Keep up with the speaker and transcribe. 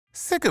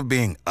Sick of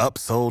being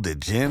upsold at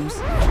gyms?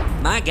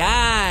 My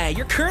guy,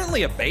 you're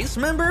currently a base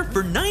member?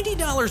 For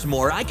 $90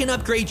 more, I can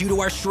upgrade you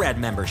to our Shred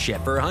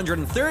membership. For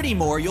 $130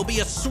 more, you'll be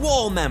a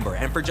Swole member.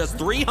 And for just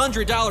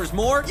 $300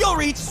 more, you'll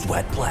reach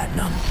Sweat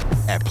Platinum.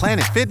 At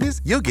Planet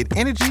Fitness, you'll get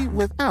energy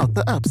without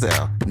the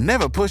upsell.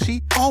 Never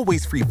pushy,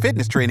 always free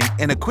fitness training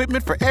and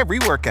equipment for every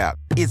workout.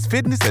 It's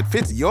fitness that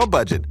fits your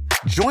budget.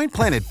 Join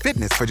Planet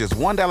Fitness for just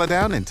 $1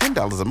 down and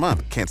 $10 a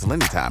month. Cancel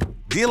anytime.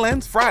 Deal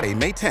ends Friday,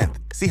 May 10th.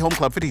 See Home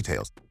Club for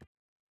details.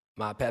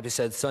 My pappy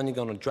said, son, you're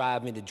gonna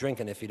drive me to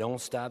drinking if you don't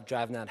stop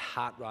driving that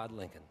hot rod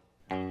Lincoln.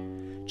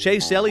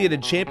 Chase Elliott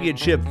in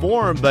championship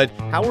form, but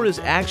how are his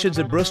actions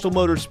at Bristol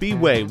Motor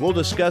Speedway? We'll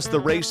discuss the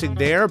racing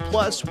there,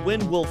 plus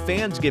when will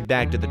fans get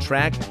back to the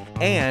track,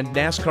 and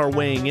NASCAR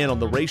weighing in on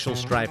the racial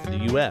strife in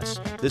the U.S.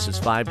 This is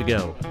 5 to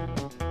go.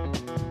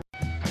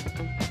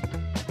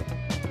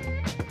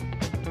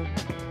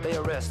 They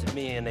arrested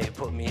me and they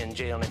put me in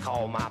jail and they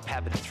called my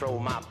pappy to throw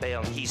my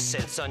bail. And he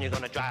said, son, you're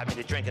gonna drive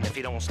me to drinking if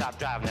you don't stop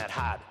driving that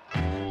hot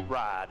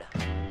rod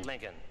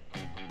Lincoln.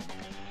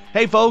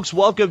 Hey folks,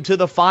 welcome to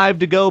the 5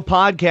 to go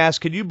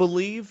podcast. Can you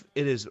believe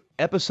it is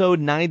episode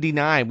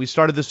 99? We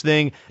started this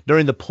thing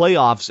during the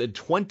playoffs in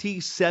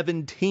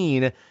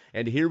 2017,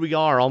 and here we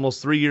are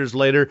almost 3 years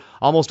later,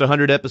 almost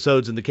 100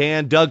 episodes in the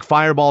can. Doug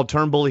Fireball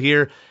Turnbull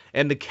here,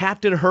 and the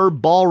Captain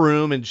Herb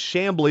Ballroom in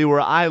Chamblee, where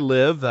I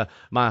live,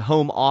 my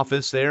home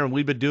office there. And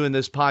we've been doing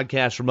this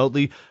podcast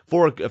remotely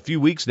for a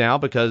few weeks now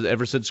because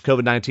ever since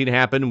COVID-19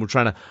 happened, we're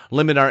trying to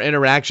limit our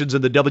interactions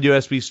in the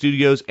WSB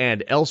studios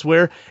and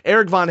elsewhere.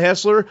 Eric Von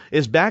Hessler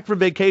is back from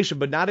vacation,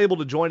 but not able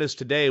to join us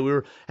today. We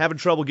were having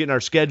trouble getting our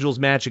schedules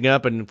matching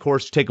up, and of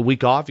course, take a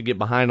week off, you get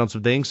behind on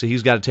some things, so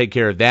he's got to take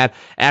care of that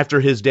after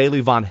his daily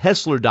Von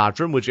Hessler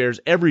Doctrine, which airs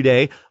every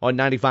day on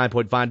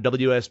 95.5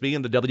 WSB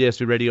and the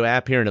WSB radio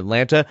app here in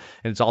Atlanta.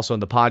 And it's also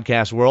in the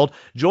podcast world.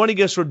 Joining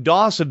us from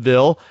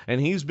Dawsonville, and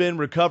he's been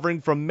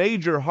recovering from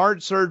major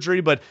heart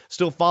surgery, but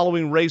still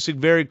following racing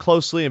very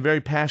closely and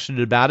very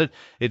passionate about it.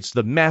 It's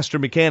the master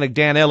mechanic,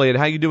 Dan Elliott.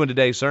 How you doing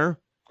today, sir?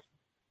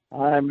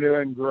 I'm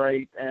doing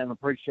great and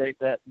appreciate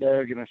that,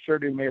 Doug, and I sure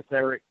do miss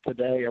Eric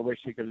today. I wish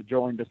he could have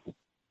joined us.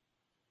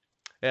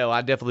 Yeah, well,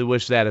 I definitely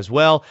wish that as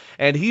well.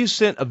 And he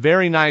sent a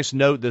very nice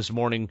note this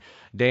morning,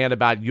 Dan,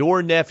 about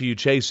your nephew,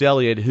 Chase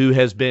Elliott, who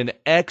has been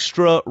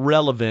extra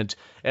relevant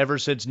ever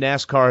since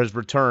NASCAR has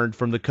returned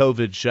from the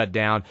COVID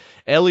shutdown.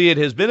 Elliott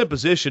has been in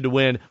position to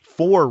win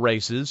 4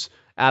 races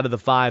out of the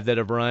 5 that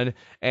have run,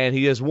 and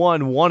he has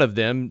won one of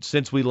them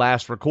since we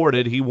last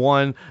recorded. He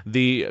won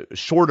the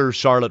shorter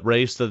Charlotte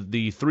race, the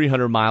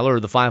 300-miler or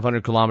the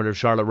 500-kilometer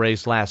Charlotte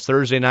race last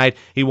Thursday night.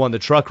 He won the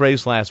truck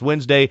race last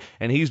Wednesday,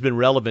 and he's been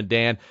relevant,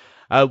 Dan.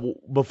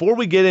 Before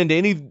we get into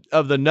any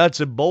of the nuts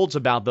and bolts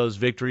about those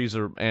victories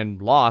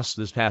and loss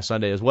this past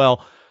Sunday as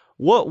well,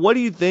 what do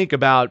you think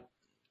about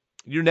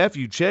your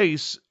nephew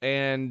Chase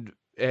and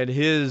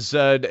his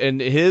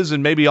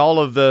and maybe all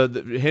of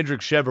the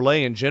Hendrick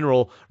Chevrolet in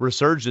general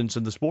resurgence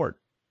in the sport?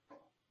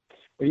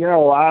 Well, you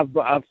know,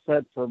 I've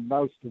said for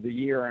most of the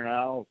year, and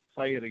I'll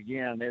say it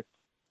again.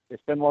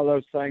 It's been one of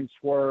those things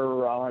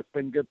where it's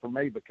been good for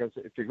me because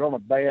if you're going to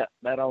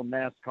bet on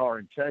NASCAR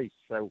and Chase,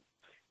 so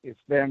it's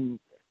been.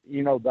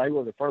 You know, they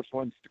were the first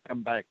ones to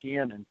come back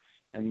in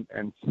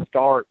and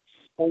start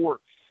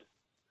sports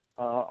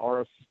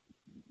or a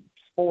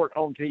sport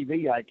on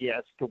TV, I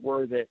guess, to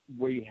where that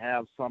we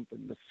have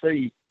something to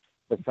see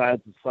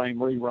besides the same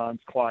reruns,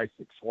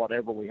 classics,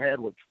 whatever we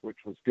had, which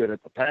was good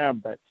at the time.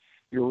 But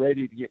you're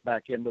ready to get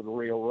back into the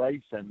real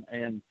racing,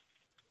 and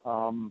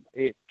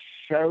it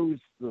shows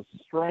the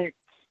strength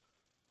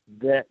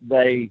that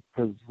they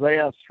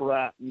possess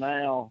right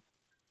now.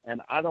 And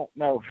I don't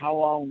know how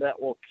long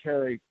that will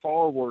carry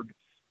forward,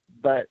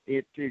 but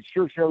it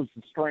sure shows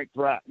the strength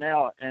right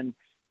now.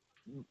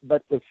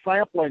 But the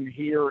sampling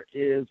here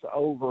is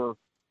over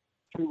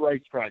 2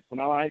 racetracks, and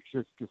I'm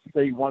anxious to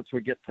see once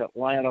we get to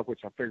Atlanta,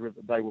 which I figure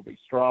that they will be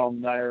strong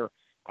there.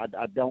 I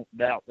don't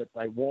doubt that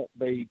they won't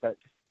be, but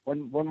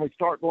when we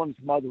start going to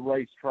some other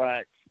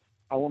racetracks,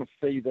 I want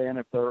to see then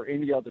if there are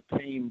any other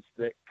teams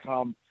that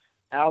come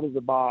out of the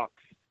box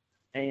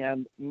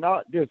and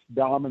not just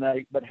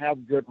dominate, but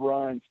have good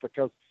runs,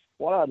 because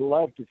what I'd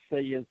love to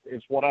see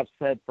is what I've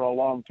said for a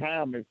long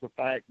time, is the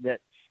fact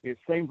that it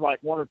seems like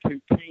 1 or 2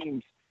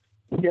 teams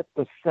hit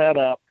the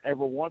setup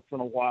every once in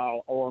a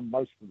while, or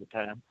most of the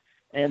time,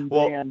 and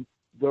then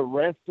the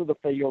rest of the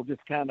field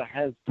just kind of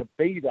has to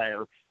be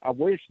there. I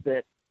wish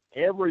that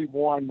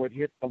everyone would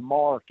hit the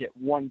mark at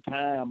one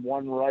time,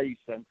 one race,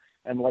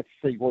 and let's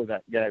see where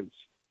that goes.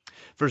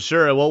 For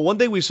sure. Well, one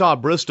thing we saw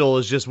at Bristol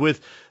is just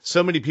with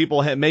so many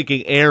people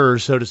making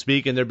errors, so to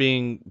speak, and there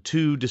being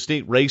 2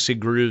 distinct racing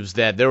grooves,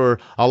 that there were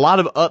a lot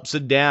of ups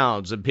and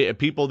downs, and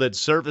people that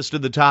surfaced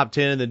in the top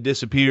 10 and then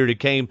disappeared and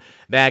came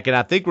back. And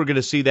I think we're going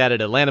to see that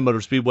at Atlanta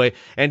Motor Speedway.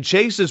 And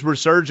Chase's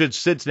resurgence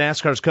since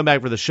NASCAR's come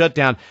back for the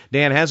shutdown,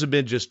 Dan, hasn't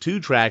been just 2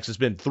 tracks. It's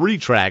been 3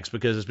 tracks,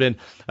 because it's been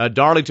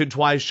Darlington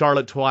twice,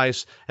 Charlotte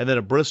twice, and then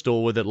a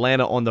Bristol with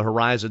Atlanta on the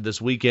horizon this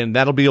weekend.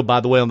 That'll be, by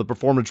the way, on the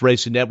Performance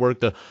Racing Network.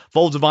 The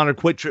Folds of Honor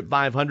Quick Trip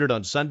 500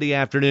 on Sunday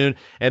afternoon,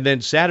 and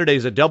then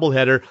Saturday's a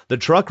doubleheader. The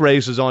truck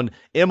race is on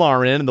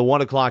MRN in the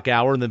 1 o'clock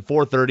hour, and then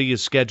 4:30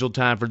 is scheduled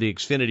time for the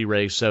Xfinity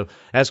race. So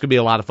that's going to be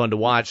a lot of fun to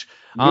watch.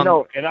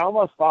 It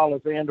almost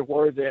follows into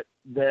where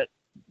that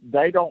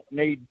they don't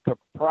need to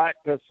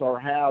practice or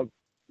have.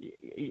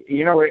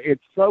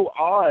 It's so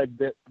odd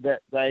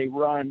that they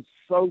run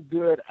so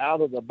good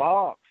out of the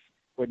box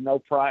with no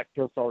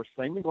practice or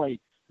seemingly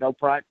no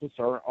practice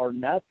or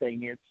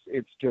nothing.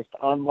 It's just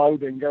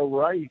unload and go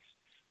race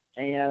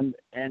and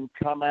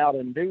come out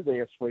and do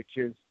this, which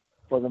is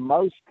for the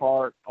most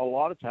part a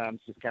lot of times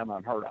just kind of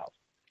unheard of.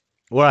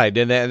 Right,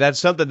 and that's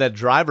something that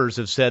drivers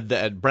have said,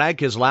 that Brad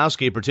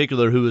Keselowski in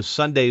particular, who is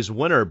Sunday's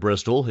winner at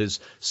Bristol,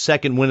 his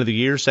second win of the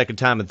year, second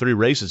time in 3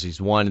 races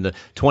he's won in the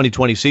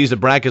 2020 season.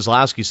 Brad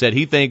Keselowski said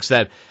he thinks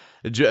that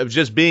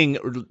just being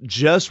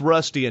just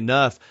rusty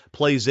enough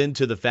plays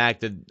into the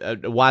fact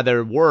that why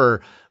there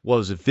were,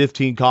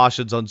 15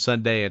 cautions on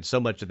Sunday and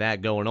so much of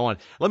that going on.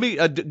 Let me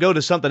go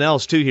to something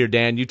else too here,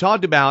 Dan. You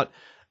talked about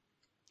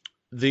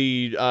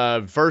the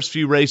first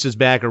few races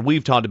back, or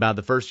we've talked about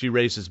the first few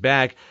races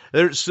back.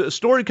 There's a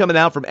story coming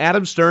out from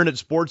Adam Stern at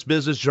Sports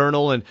Business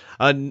Journal and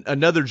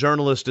another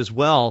journalist as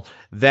well,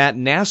 that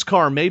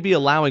NASCAR may be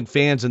allowing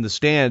fans in the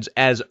stands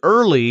as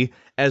early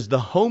as the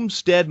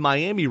Homestead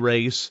Miami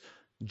race,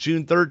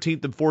 June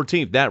 13th and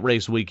 14th, that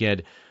race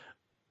weekend.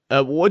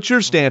 What's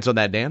your stance on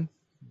that, Dan?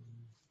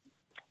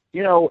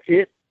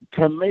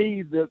 To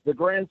me, the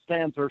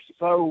grandstands are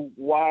so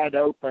wide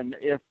open.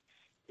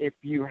 If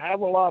you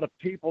have a lot of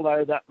people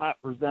there, that might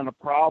present a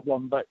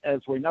problem. But as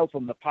we know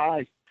from the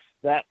past,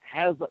 that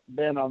hasn't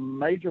been a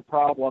major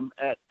problem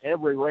at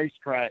every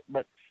racetrack.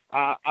 But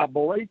I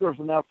believe there's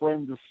enough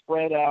room to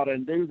spread out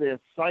and do this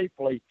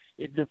safely.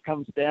 It just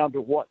comes down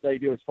to what they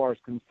do as far as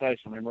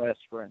concession and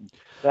restrooms.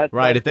 That's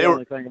right. The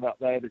only thing about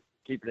that is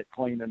keeping it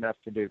clean enough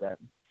to do that.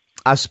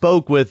 I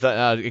spoke with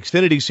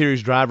Xfinity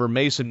Series driver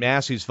Mason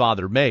Massey's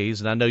father,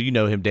 Mays, and I know you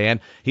know him, Dan.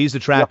 He's the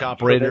track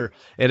operator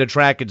at a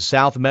track in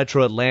South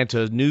Metro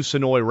Atlanta, New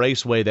Sonoy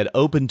Raceway, that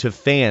opened to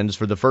fans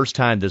for the first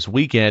time this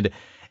weekend.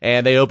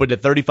 And they opened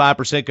at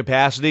 35%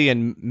 capacity,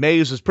 and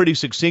Mays was pretty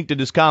succinct in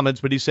his comments,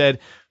 but he said,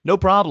 no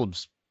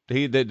problems.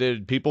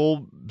 The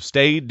people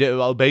stayed,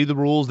 obeyed the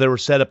rules. They were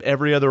set up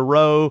every other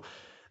row.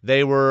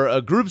 They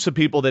were groups of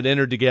people that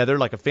entered together,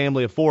 like a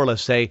family of 4,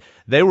 let's say.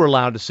 They were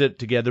allowed to sit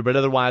together, but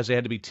otherwise they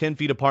had to be 10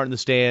 feet apart in the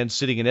stands,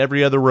 sitting in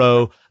every other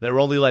row. They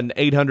were only letting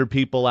 800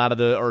 people out of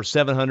or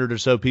 700 or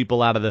so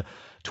people out of the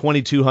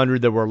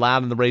 2,200 that were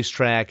allowed in the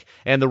racetrack.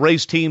 And the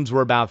race teams were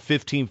about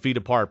 15 feet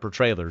apart per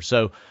trailer,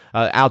 so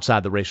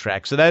outside the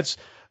racetrack. So that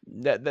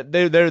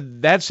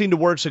seemed to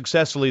work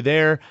successfully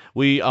there.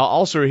 We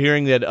also are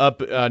hearing that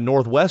up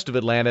northwest of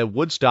Atlanta,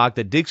 Woodstock,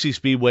 that Dixie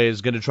Speedway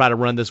is going to try to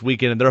run this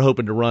weekend, and they're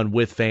hoping to run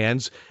with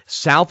fans.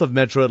 South of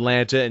Metro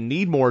Atlanta and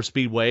Needmore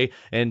Speedway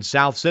in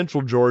South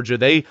Central Georgia,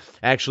 they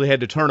actually had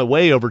to turn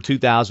away over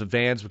 2,000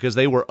 fans because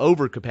they were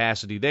over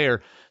capacity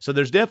there. So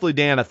there's definitely,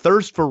 Dan, a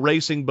thirst for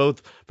racing,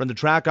 both from the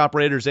track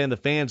operators and the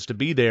fans, to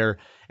be there.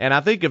 And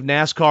I think if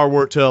NASCAR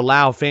were to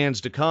allow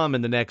fans to come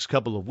in the next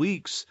couple of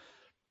weeks,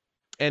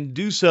 and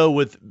do so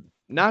with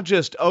not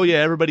just,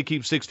 everybody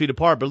keeps 6 feet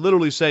apart, but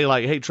literally say,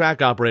 like, hey,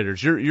 track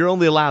operators, you're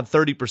only allowed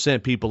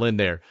 30% people in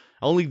there.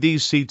 Only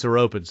these seats are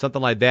open,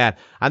 something like that.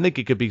 I think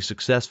it could be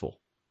successful.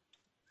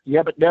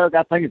 Yeah, but Doug,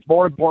 I think it's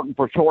more important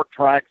for short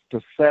tracks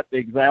to set the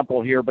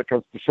example here,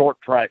 because the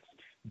short tracks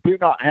do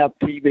not have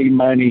TV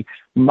money.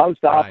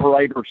 Most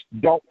operators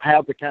don't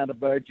have the kind of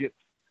budget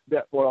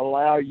that will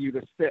allow you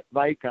to sit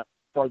vacant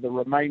for the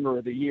remainder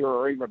of the year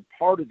or even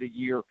part of the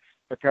year,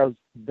 because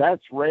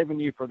that's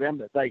revenue for them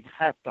that they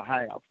have to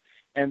have.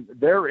 And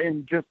they're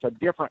in just a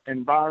different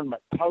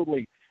environment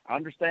totally. I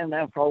understand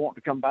NASCAR want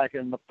to come back,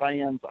 and the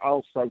fans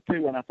also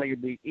too, and I think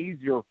it'd be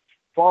easier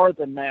for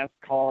the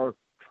NASCAR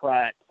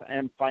tracks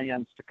and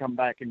fans to come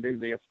back and do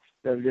this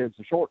than it is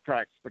the short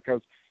tracks,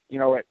 because,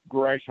 at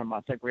Gresham, I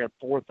think we have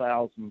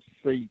 4,000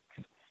 seats,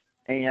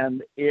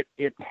 and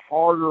it's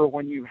harder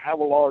when you have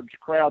a large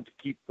crowd to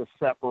keep the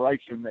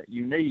separation that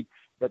you need,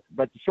 but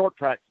the short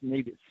tracks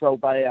need it so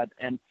bad.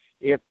 And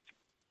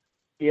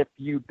if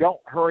you don't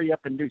hurry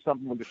up and do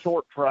something with the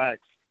short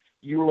tracks,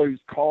 you lose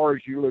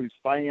cars, you lose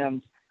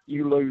fans,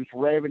 you lose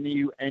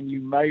revenue, and you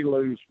may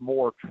lose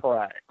more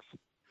tracks.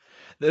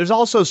 There's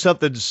also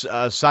something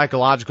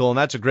psychological, and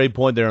that's a great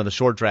point there on the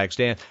short tracks,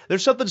 Dan.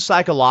 There's something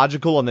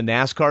psychological on the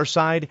NASCAR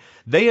side.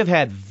 They have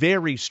had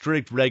very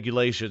strict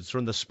regulations,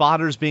 from the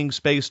spotters being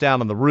spaced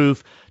out on the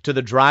roof to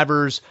the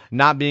drivers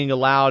not being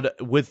allowed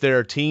with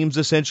their teams,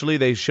 essentially.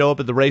 They show up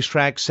at the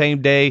racetrack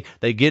same day,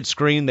 they get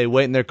screened, they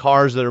wait in their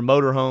cars, their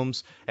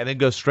motorhomes, and then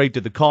go straight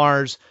to the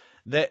cars.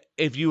 That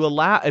if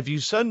you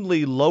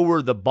suddenly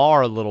lower the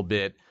bar a little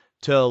bit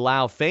to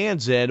allow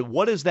fans in,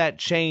 what does that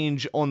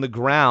change on the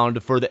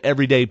ground for the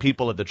everyday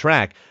people at the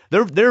track?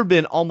 There have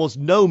been almost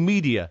no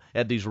media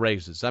at these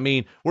races. I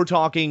mean, we're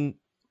talking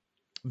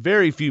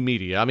very few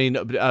media. I mean,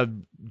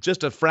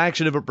 just a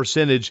fraction of a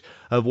percentage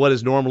of what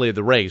is normally at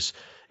the race.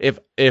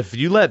 If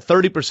you let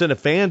 30% of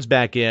fans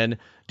back in,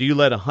 do you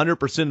let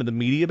 100% of the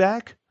media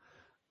back?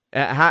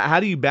 How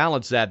do you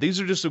balance that? These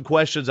are just some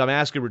questions I'm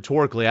asking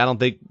rhetorically. I don't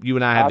think you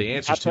and I have the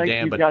answers to,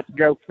 Dan. You've got to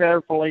go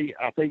carefully.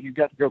 I think you've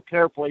got to go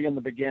carefully in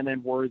the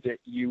beginning, where that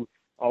you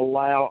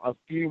allow a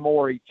few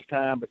more each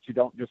time, but you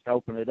don't just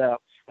open it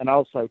up. And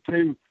also,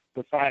 too,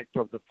 the fact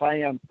of the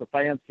fans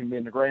can be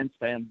in the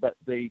grandstand, but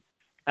the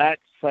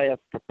access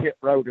to pit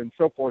road and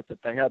so forth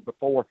that they had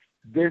before,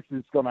 this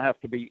is going to have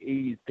to be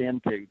eased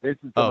into. This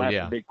is going to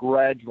have to be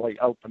gradually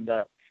opened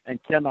up, and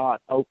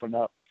cannot open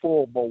up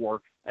full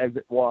bore as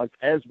it was,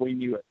 as we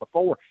knew it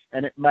before.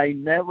 And it may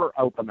never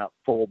open up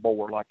full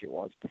bore like it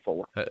was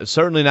before.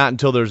 Certainly not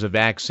until there's a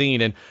vaccine.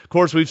 And, of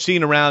course, we've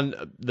seen around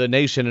the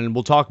nation, and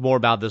we'll talk more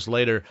about this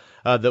later,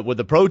 that with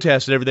the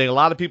protests and everything, a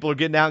lot of people are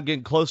getting out and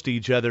getting close to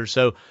each other.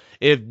 So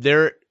if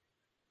there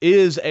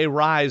is a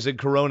rise in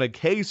corona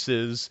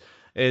cases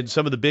in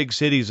some of the big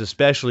cities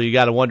especially, you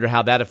got to wonder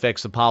how that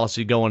affects the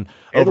policy going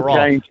overall.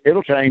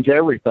 It'll change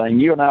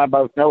everything. You and I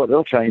both know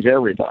it'll change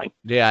everything.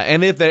 Yeah,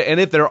 and if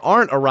there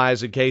aren't a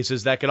rise in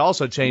cases, that could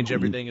also change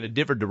everything in a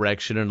different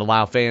direction and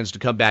allow fans to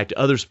come back to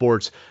other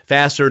sports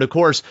faster. And, of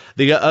course,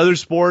 the other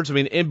sports, I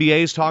mean,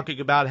 NBA is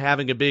talking about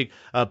having a big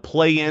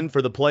play-in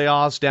for the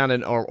playoffs down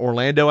in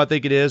Orlando, I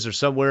think it is, or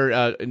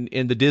somewhere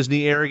in the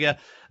Disney area.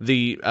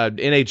 The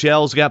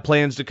NHL's got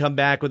plans to come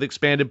back with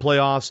expanded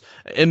playoffs.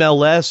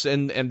 MLS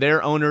and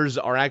their owners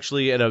are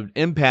actually at an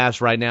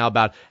impasse right now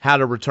about how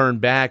to return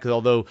back,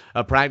 although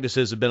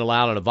practices have been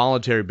allowed on a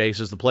voluntary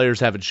basis. The players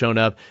haven't shown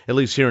up, at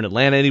least here in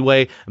Atlanta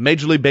anyway.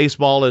 Major League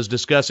Baseball is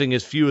discussing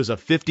as few as a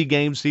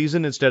 50-game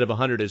season instead of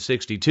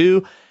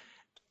 162.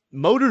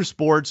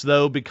 Motorsports,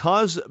 though,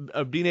 because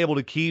of being able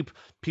to keep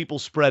people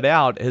spread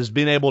out, has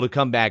been able to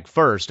come back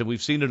first. And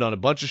we've seen it on a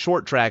bunch of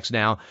short tracks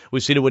now.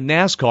 We've seen it with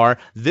NASCAR.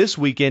 This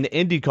weekend,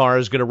 IndyCar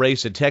is going to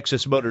race at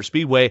Texas Motor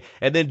Speedway.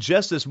 And then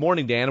just this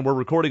morning, Dan, and we're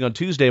recording on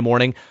Tuesday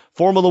morning,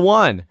 Formula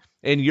One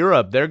in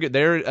Europe. They're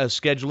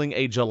scheduling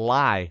a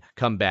July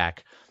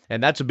comeback.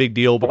 And that's a big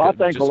deal. Well, I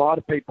think a lot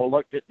of people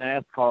looked at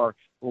NASCAR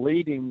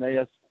leading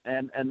this,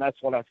 and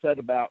that's what I said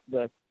about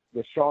the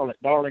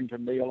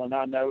Charlotte-Darlington deal, and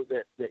I know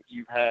that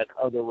you've had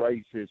other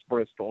races,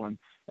 Bristol, and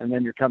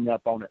then you're coming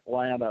up on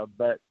Atlanta.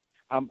 But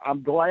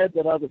I'm glad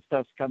that other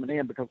stuff's coming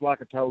in, because,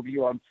 like I told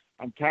you, I'm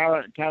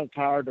kind of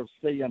tired of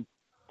seeing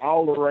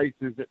all the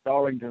races at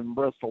Darlington and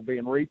Bristol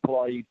being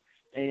replayed,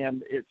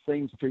 and it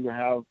seems to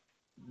have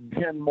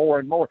been more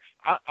and more.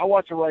 I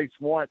watch a race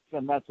once,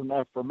 and that's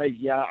enough for me.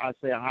 Yeah, I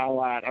see a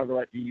highlight. I'll go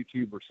back to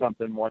YouTube or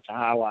something and watch a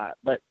highlight,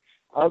 but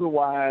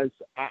otherwise,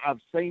 I've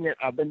seen it.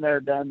 I've been there,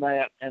 done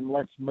that, and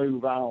let's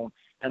move on.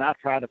 And I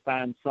try to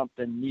find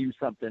something new,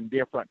 something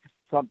different,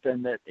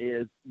 something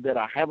that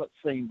I haven't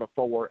seen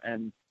before,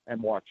 and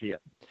watch it.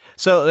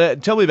 So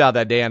tell me about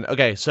that, Dan.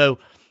 Okay, so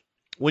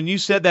when you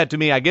said that to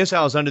me, I guess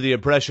I was under the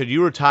impression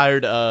you were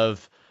tired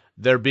of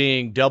there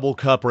being double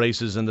cup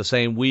races in the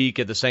same week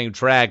at the same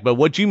track. But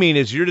what you mean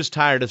is you're just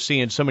tired of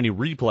seeing so many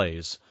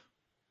replays.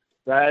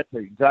 That's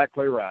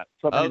exactly right.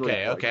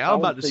 Okay. I was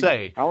about to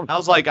say. I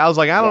was like, I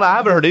don't know. I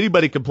haven't heard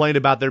anybody complain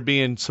about there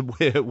being some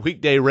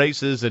weekday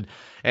races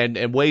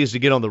and ways to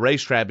get on the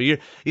racetrack. But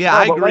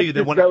I agree.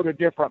 Let's go to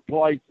different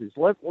places.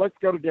 Let's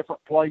go to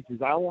different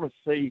places. I want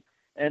to see,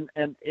 and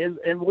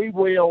we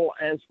will,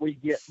 as we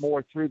get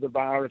more through the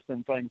virus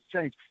and things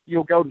change.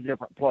 You'll go to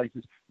different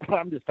places. But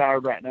I'm just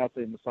tired right now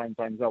seeing the same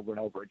things over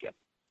and over again.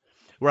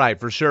 Right,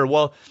 for sure.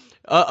 Well,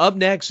 up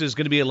next is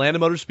going to be Atlanta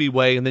Motor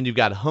Speedway, and then you've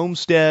got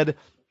Homestead.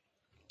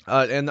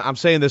 And I'm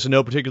saying this in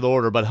no particular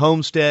order, but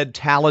Homestead,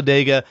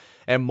 Talladega,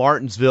 and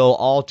Martinsville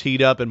all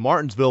teed up, and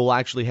Martinsville will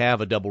actually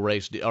have a double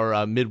race or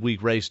a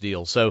midweek race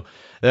deal. So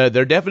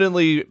they're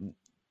definitely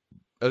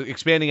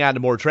expanding out to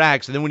more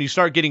tracks. And then when you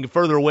start getting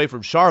further away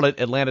from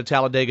Charlotte, Atlanta,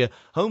 Talladega,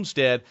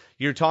 Homestead,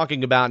 you're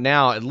talking about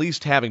now at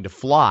least having to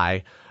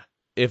fly,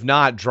 if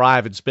not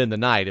drive and spend the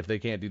night if they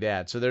can't do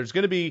that. So there's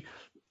going to be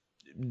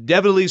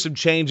definitely some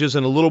changes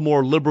and a little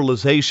more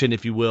liberalization,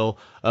 if you will,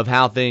 of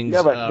how things.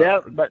 Yeah,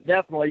 but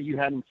definitely you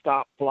hadn't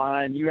stopped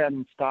flying. You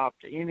hadn't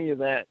stopped any of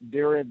that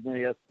during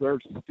this.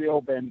 There's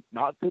still been,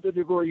 not to the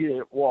degree that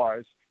it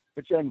was,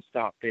 but you haven't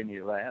stopped any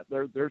of that.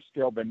 There's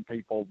still been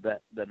people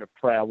that have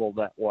traveled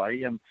that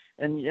way,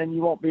 and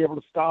you won't be able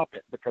to stop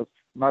it because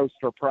most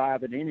are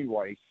private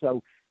anyway.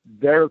 So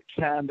they're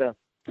kind of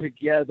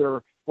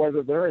together,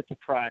 whether they're at the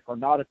track or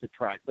not at the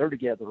track. They're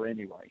together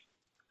anyway.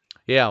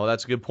 Yeah, well,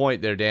 that's a good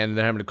point there, Dan.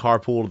 They're having to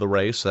carpool to the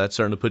race, so that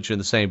certainly puts you in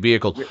the same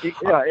vehicle. It's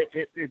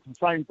the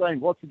same thing.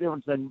 What's the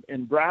difference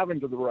in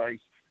driving to the race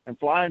and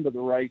flying to the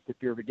race? If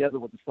you're together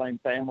with the same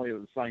family or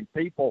the same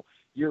people,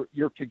 you're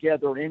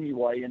together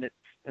anyway, and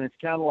it's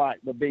kind of like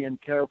the being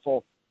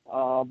careful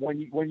when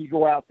you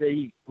go out to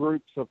eat,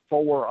 groups of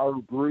 4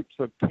 or groups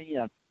of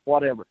 10,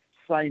 whatever.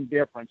 Same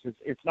difference.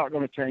 It's not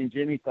going to change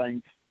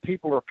anything.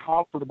 People are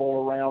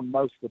comfortable around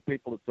most of the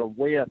people that they're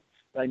with.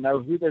 They know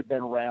who they've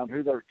been around,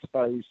 who they're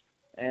exposed,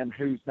 and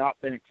who's not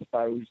been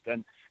exposed.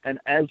 And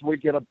as we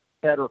get a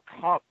better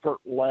comfort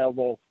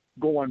level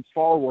going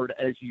forward,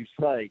 as you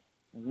say,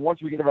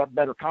 once we get a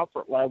better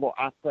comfort level,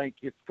 I think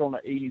it's going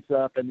to ease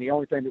up. And the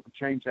only thing that would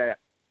change that,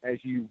 as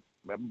you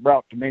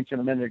brought to mention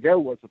a minute ago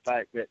was the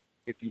fact that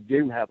if you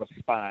do have a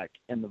spike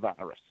in the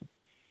virus.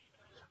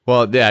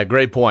 Well, yeah,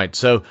 great point.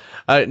 So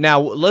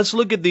now let's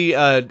look at the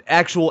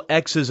actual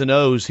X's and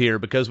O's here,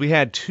 because we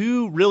had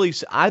two really,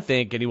 I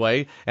think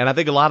anyway, and I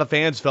think a lot of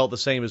fans felt the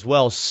same as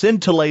well,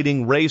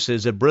 scintillating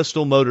races at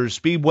Bristol Motor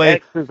Speedway.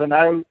 X's and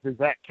O's, is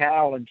that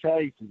Kyle and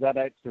Chase? Is that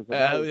X's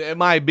and O's? It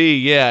might be,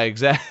 yeah,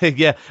 exactly,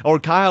 yeah, or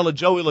Kyle and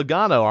Joey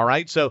Logano. All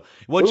right, so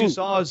what you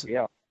saw is.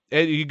 Yeah.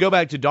 And you go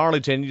back to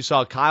Darlington, you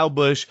saw Kyle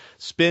Busch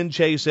spin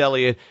Chase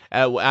Elliott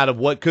out of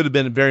what could have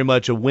been very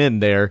much a win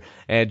there,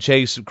 and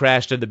Chase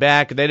crashed in the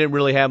back. They didn't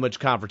really have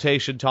much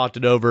confrontation, talked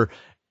it over.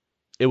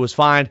 It was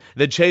fine.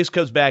 Then Chase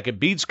comes back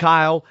and beats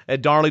Kyle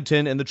at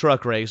Darlington in the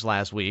truck race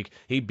last week.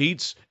 He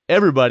beats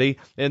everybody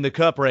in the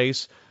Cup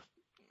race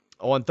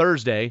on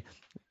Thursday.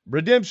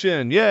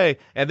 Redemption, yay.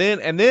 And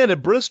then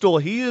at Bristol,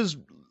 he is,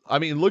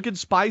 looking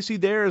spicy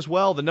there as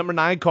well. The number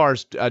 9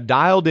 car's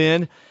dialed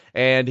in,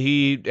 and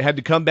he had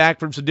to come back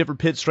from some different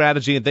pit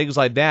strategy and things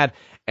like that.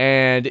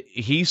 And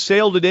he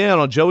sailed it in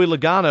on Joey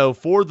Logano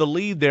for the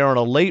lead there on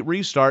a late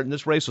restart, and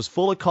this race was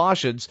full of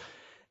cautions,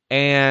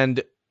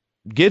 and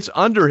gets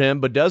under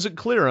him but doesn't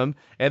clear him.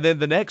 And then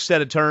the next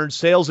set of turns,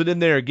 sails it in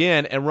there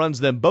again and runs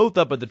them both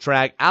up at the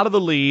track out of the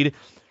lead.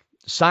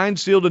 Signed,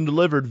 sealed, and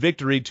delivered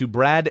victory to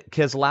Brad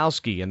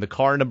Keselowski in the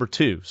car number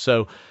 2.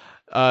 So,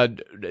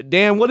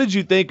 Dan, what did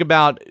you think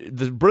about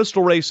the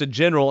Bristol race in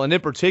general, and in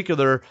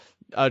particular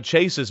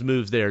Chase's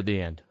moves there at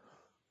the end?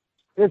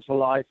 It's the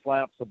life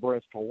laps of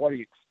Bristol. What do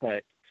you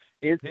expect?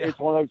 It's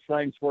one of those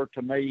things where,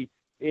 to me,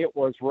 it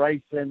was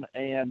racing,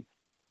 and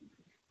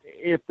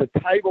if the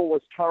table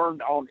was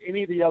turned on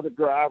any of the other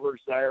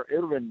drivers there, it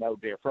would have been no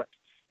different.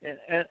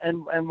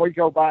 And we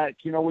go back,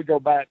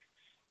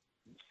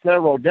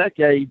 several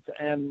decades,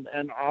 and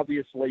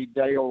obviously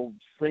Dale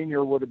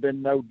Sr. would have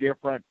been no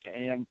different,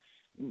 and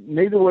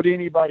neither would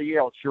anybody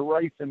else. You're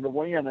racing to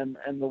win,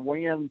 and the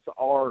wins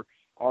are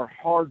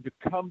hard to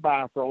come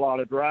by for a lot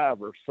of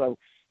drivers. So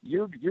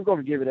you're going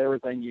to give it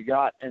everything you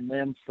got and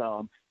then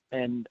some,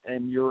 and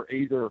you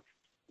either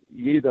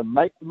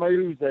make the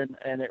moves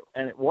and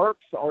it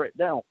works, or it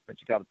don't,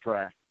 but you got to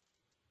try.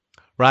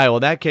 Right.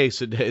 Well, that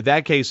case it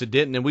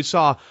didn't. And we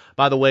saw,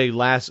 by the way,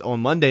 on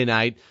Monday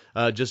night,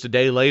 just a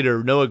day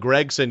later, Noah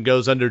Gragson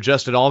goes under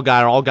Justin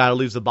Allgaier. Allgaier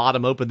leaves the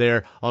bottom open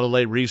there on a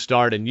late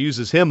restart and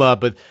uses him up,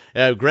 but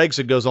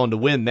Gragson goes on to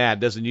win that,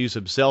 doesn't use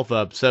himself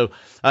up. So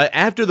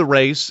after the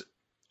race,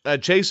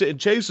 Chase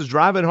is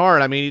driving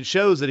hard. It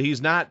shows that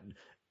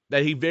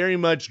he very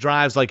much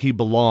drives like he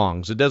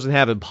belongs. It doesn't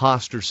have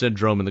imposter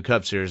syndrome in the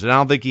Cup Series, and I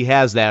don't think he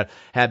had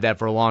that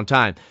for a long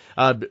time.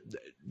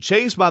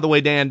 Chase, by the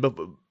way, Dan,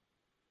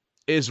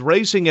 is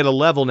racing at a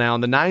level now,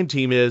 and the 9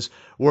 team is,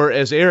 where,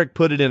 as Eric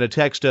put it in a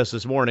text to us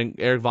this morning,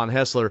 Eric Von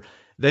Hessler,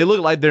 they look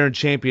like they're in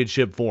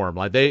championship form.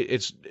 Like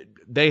Chase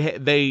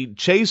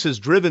has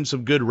driven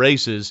some good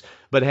races,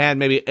 but had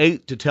maybe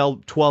 8 to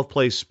 12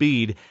 place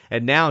speed,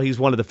 and now he's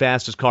one of the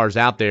fastest cars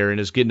out there and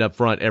is getting up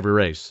front every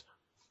race.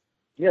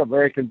 Yeah,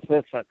 very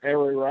consistent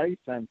every race,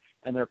 and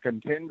they're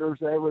contenders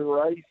every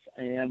race,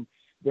 and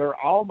they're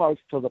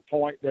almost to the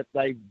point that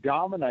they've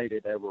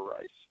dominated every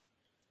race.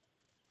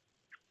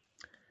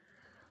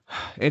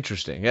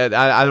 Interesting.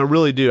 I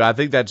really do. I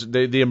think that's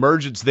the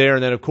emergence there.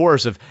 And then, of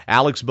course, of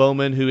Alex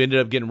Bowman, who ended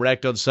up getting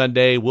wrecked on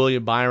Sunday,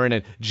 William Byron,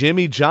 and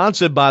Jimmy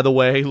Johnson, by the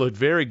way, looked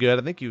very good.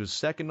 I think he was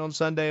second on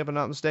Sunday, if I'm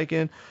not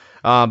mistaken.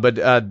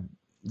 But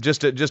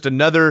just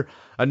another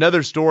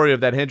story of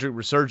that Hendrick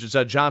resurgence.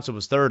 Johnson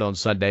was third on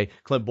Sunday.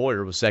 Clint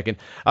Boyer was second.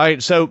 All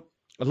right, so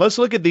let's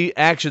look at the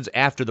actions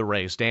after the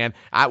race, Dan.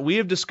 We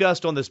have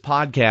discussed on this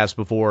podcast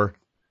before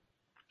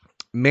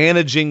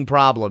managing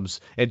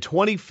problems. In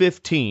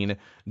 2015,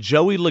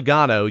 Joey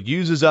Logano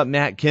uses up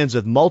Matt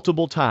Kenseth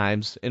multiple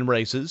times in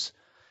races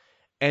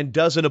and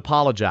doesn't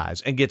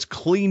apologize and gets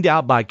cleaned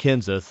out by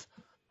Kenseth,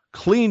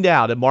 cleaned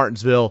out at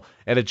Martinsville,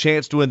 and a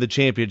chance to win the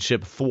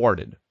championship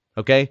thwarted.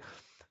 Okay?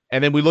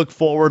 And then we look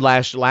forward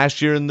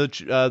last year in the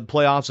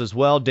playoffs as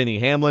well. Denny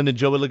Hamlin and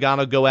Joey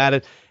Logano go at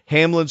it.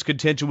 Hamlin's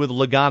contention with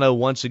Logano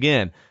once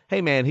again. Hey,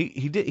 man,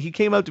 he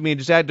came up to me and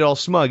just acted all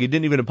smug. He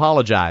didn't even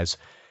apologize.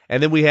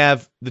 And then we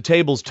have the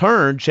tables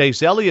turned.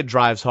 Chase Elliott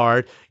drives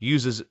hard,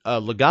 uses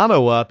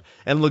Logano up,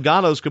 and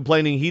Logano's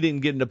complaining he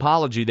didn't get an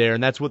apology there,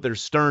 and that's what their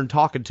stern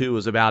talking to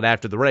was about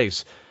after the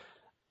race.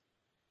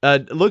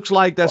 Looks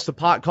like that's the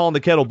pot calling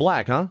the kettle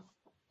black, huh?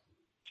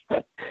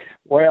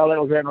 Well, it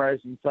was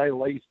interesting, to say the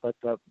least. But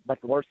the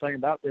worst thing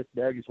about this,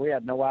 Doug, is we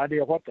had no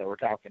idea what they were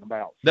talking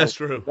about. So that's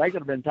true. They could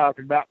have been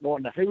talking about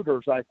going to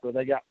Hooters after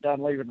they got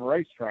done leaving the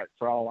racetrack,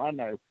 for all I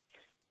know.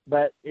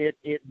 But it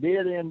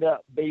did end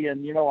up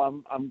being,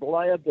 I'm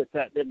glad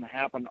that didn't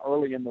happen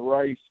early in the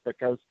race,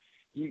 because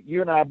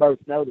you and I both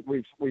know that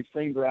we've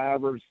seen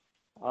drivers,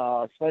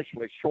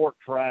 especially short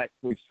track,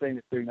 we've seen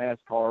it through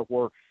NASCAR,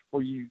 where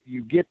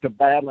you get to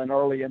battling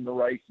early in the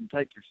race and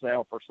take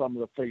yourself or some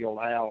of the field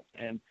out,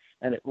 and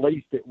at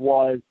least it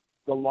was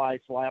the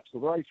last laps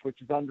of the race,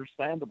 which is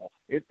understandable.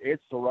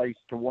 It's the race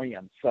to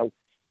win, so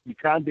you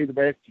try and do the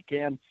best you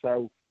can.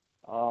 So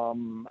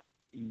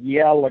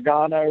yeah,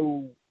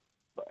 Logano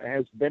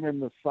has been in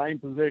the same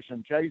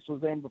position Chase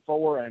was in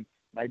before and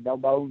made no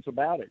bones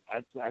about it.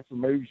 That's the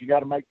moves you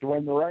got to make to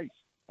win the race,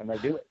 and they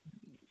do it.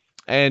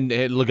 And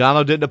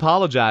Logano didn't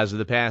apologize in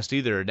the past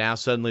either. Now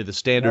suddenly the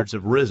standards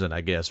have risen,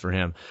 I guess, for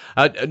him.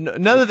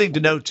 Another thing to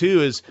note,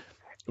 too, is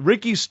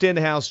Ricky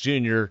Stenhouse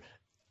Jr.,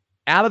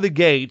 out of the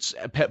gates,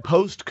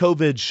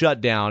 post-COVID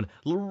shutdown,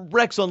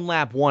 wrecks on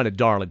lap 1 at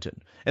Darlington.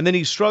 And then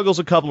he struggles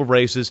a couple of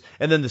races.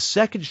 And then the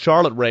second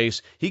Charlotte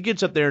race, he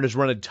gets up there and is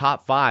running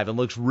top 5 and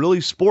looks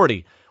really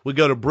sporty. We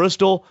go to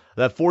Bristol,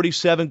 that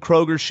 47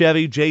 Kroger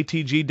Chevy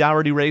JTG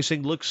Dougherty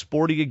Racing looks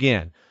sporty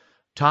again.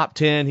 Top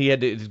 10, he had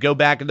to go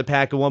back in the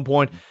pack at one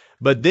point.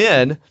 But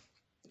then,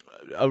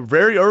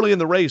 very early in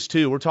the race,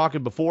 too, we're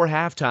talking before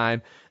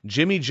halftime,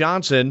 Jimmy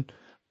Johnson,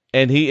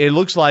 and it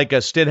looks like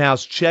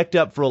Stenhouse checked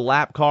up for a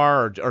lap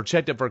car or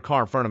checked up for a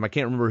car in front of him. I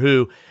can't remember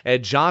who.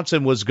 And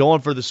Johnson was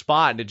going for the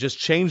spot, and it just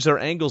changed their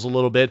angles a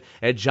little bit.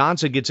 And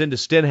Johnson gets into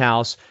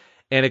Stenhouse,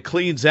 and it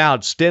cleans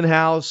out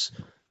Stenhouse,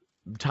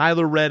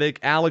 Tyler Reddick,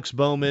 Alex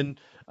Bowman,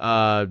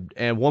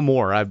 and one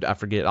more. I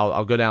forget.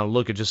 I'll go down and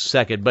look in just a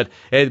second. But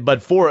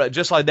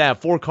just like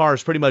that, 4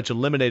 cars pretty much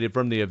eliminated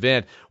from the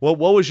event. What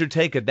was your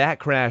take of that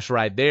crash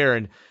right there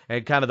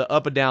and kind of the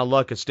up and down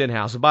luck of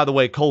Stenhouse? And by the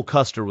way, Cole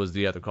Custer was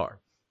the other car.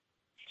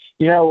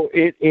 You know,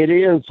 it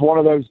is one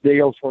of those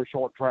deals for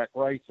short track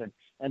racing,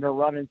 and they're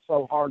running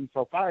so hard and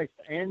so fast.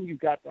 And you've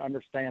got to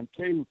understand,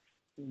 too,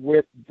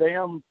 with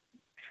them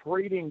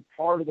treating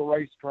part of the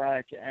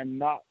racetrack and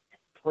not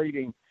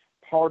treating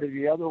part of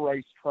the other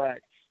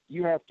racetrack,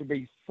 you have to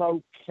be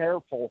so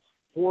careful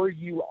where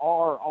you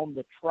are on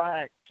the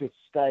track to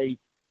stay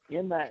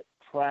in that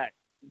track,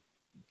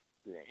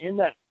 in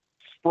that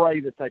spray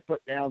that they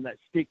put down, that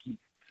sticky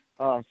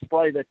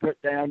spray they put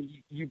down.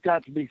 You've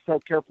got to be so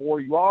careful where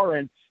you are,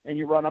 and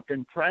you run up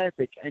in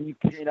traffic, and you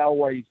can't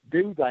always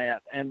do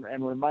that and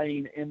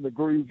remain in the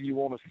groove you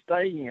want to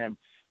stay in.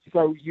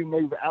 So you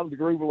move out of the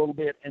groove a little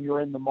bit, and you're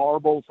in the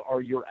marbles,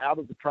 or you're out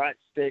of the track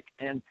stick,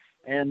 and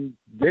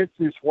this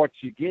is what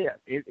you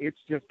get. It's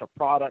just a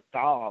product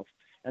of,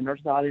 and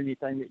there's not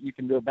anything that you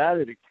can do about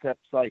it except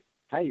say,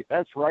 hey,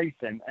 that's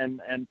racing,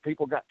 and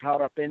people got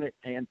caught up in it,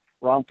 and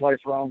wrong place,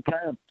 wrong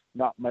time.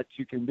 Not much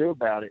you can do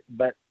about it.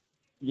 But,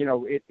 you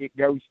know, it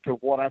goes to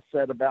what I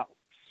said about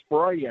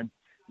spraying.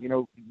 You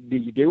know, do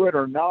you do it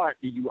or not?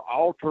 Do you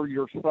alter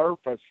your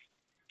surface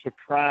to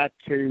try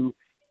to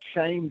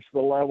change the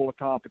level of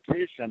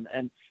competition?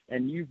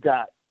 And you've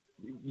got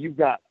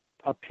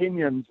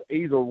opinions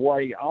either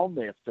way on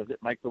this. Does it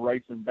make the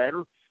racing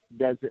better?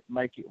 Does it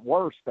make it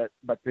worse? But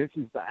this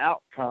is the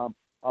outcome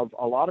of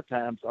a lot of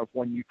times of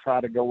when you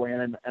try to go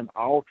in and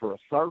alter a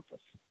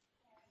surface.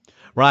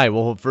 Right.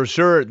 Well, for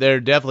sure, there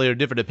definitely are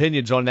different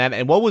opinions on that.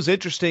 And what was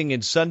interesting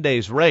in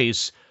Sunday's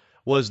race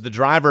was the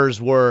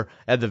drivers were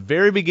at the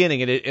very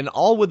beginning, and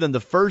all within the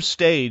first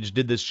stage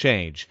did this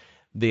change.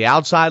 The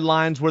outside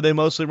lines where they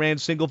mostly ran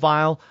single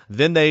file,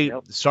 then they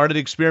started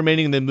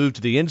experimenting and then moved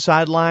to the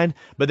inside line.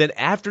 But then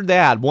after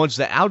that, once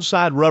the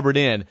outside rubbered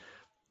in,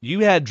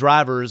 you had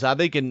drivers, I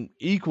think,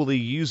 equally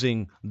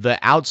using the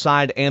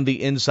outside and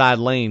the inside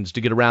lanes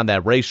to get around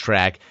that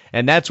racetrack.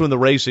 And that's when the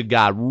racing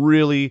got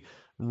really,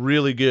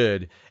 really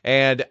good.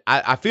 And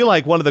I feel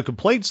like one of the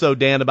complaints, though,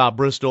 Dan, about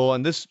Bristol,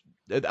 and this,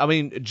 I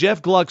mean,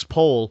 Jeff Gluck's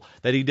poll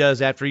that he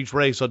does after each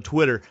race on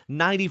Twitter,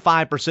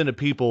 95% of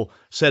people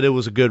said it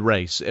was a good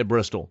race at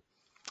Bristol.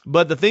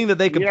 But the thing that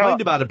they complained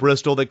about at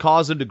Bristol that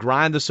caused them to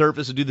grind the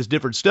surface and do this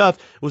different stuff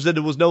was that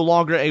it was no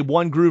longer a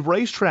one-groove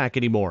racetrack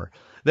anymore.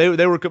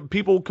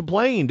 People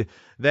complained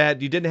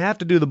that you didn't have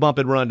to do the bump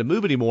and run to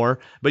move anymore,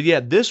 but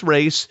yet this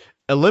race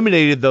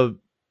eliminated the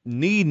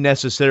need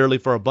necessarily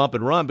for a bump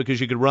and run because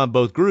you could run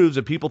both grooves,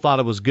 and people thought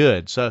it was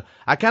good. So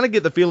I kind of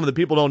get the feeling that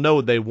people don't know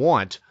what they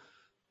want.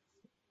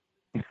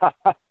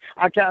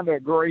 I kind of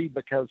agree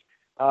because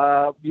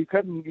you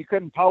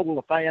couldn't total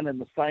the fan in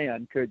the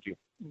sand, could you?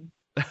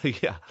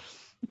 Yeah,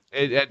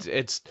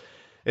 it's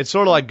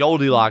sort of like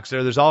Goldilocks.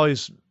 There's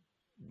always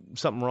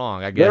something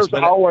wrong, I guess.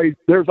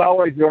 There's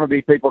always going to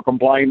be people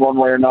complain one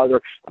way or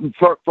another.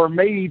 For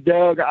me,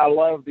 Doug, I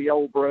love the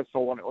old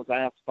Bristol when it was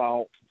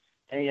asphalt,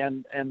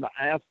 and the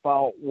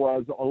asphalt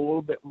was a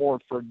little bit more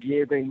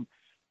forgiving.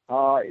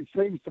 It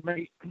seems to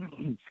me,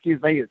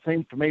 it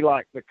seems to me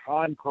like the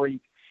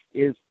concrete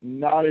is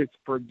not as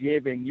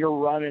forgiving. You're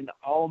running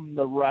on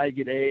the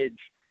ragged edge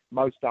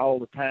most all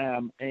the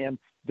time, and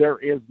there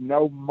is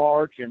no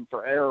margin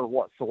for error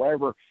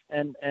whatsoever.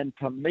 And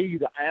to me,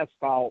 the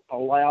asphalt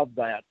allowed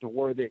that to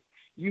where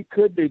you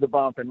could do the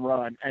bump and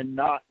run and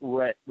not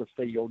wreck the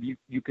field.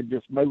 You could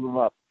just move them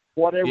up,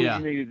 whatever you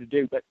needed to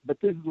do. But this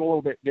is a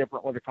little bit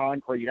different with the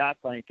concrete, I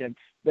think. And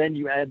then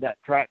you add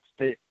that track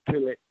stick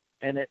to it,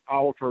 and it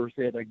alters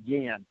it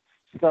again.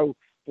 So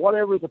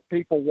whatever the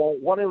people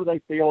want, whatever they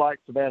feel like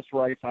the best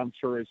race, I'm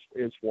sure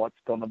is what's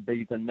going to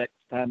be the next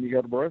time you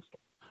go to Bristol.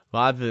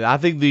 Well, I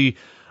think the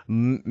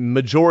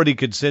majority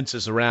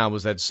consensus around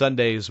was that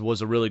Sunday's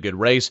was a really good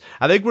race.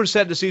 I think we're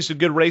set to see some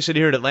good racing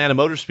here at Atlanta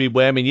Motor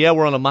Speedway. I mean, yeah,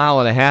 we're on 1.5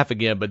 miles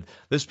again, but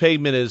this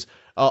pavement is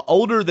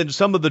older than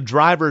some of the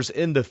drivers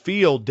in the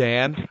field,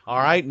 Dan. All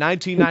right,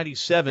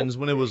 1997's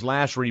when it was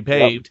last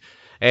repaved,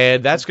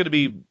 and that's going to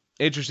be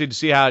interesting to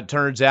see how it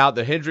turns out.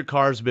 The Hendrick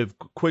cars have been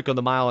quick on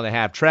the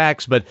mile-and-a-half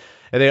tracks, but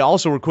they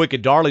also were quick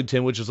at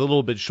Darlington, which is a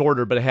little bit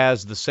shorter, but it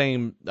has the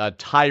same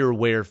tire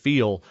wear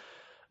feel.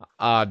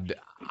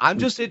 I'm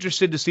just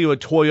interested to see what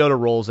Toyota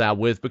rolls out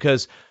with,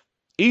 because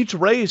each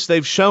race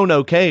they've shown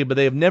okay, but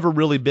they have never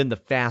really been the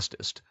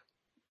fastest.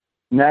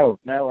 No,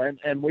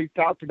 and we've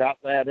talked about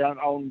that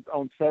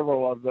on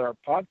several of their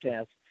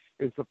podcasts,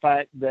 is the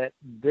fact that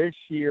this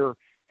year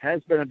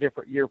has been a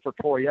different year for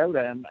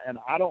Toyota, and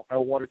I don't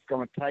know what it's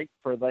going to take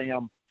for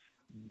them.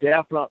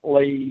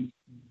 Definitely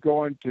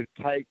going to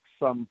take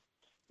some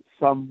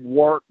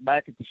work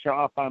back at the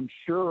shop, I'm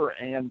sure,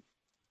 and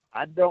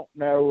I don't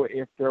know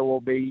if there will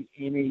be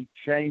any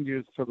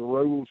changes to the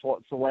rules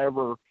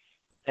whatsoever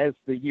as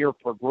the year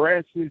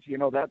progresses. You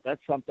know,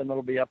 that's something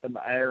that'll be up in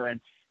the air,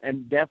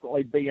 and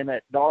definitely being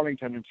at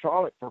Darlington and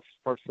Charlotte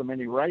for so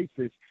many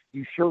races,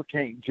 you sure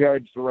can't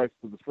judge the rest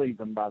of the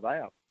season by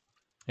that.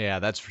 Yeah,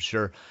 that's for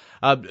sure.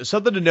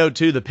 Something to note,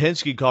 too, the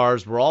Penske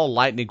cars were all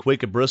lightning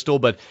quick at Bristol,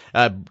 but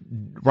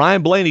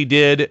Ryan Blaney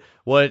did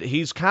what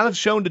he's kind of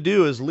shown to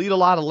do, is lead a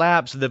lot of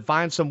laps and then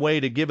find some way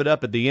to give it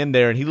up at the end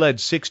there, and he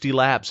led 60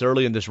 laps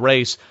early in this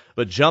race,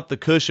 but jumped the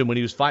cushion when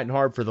he was fighting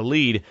hard for the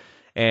lead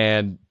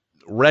and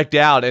wrecked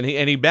out, and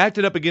he backed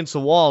it up against the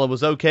wall and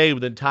was okay,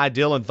 but then Ty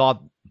Dillon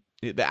thought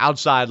the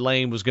outside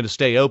lane was going to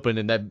stay open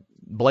and that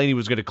Blaney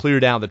was going to clear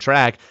down the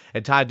track,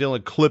 and Ty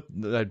Dillon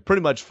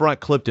pretty much front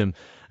clipped him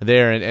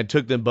there and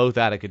took them both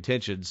out of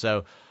contention.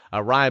 So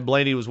Ryan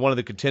Blaney was one of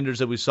the contenders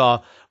that we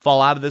saw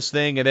fall out of this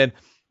thing. And then,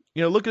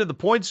 looking at the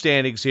point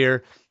standings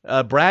here,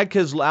 Brad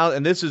Keselowski,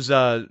 and this is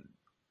not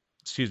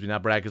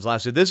Brad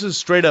Keselowski. This is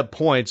straight up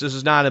points. This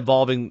is not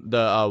involving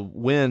the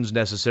wins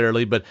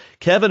necessarily, but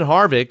Kevin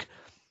Harvick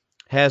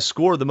has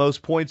scored the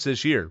most points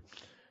this year.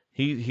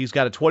 He's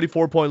got a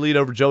 24-point lead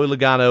over Joey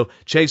Logano.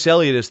 Chase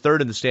Elliott is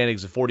third in the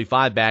standings at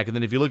 45 back. And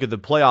then if you look at the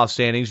playoff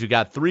standings, you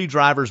got 3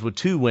 drivers with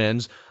 2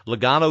 wins,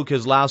 Logano,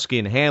 Keselowski,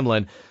 and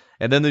Hamlin.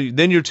 And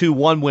then your 2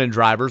 one-win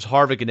drivers,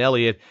 Harvick and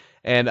Elliott.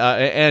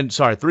 And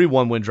 3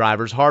 one-win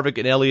drivers, Harvick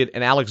and Elliott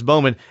and Alex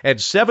Bowman. At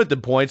 7th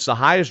in points, the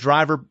highest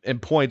driver in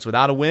points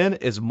without a win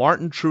is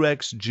Martin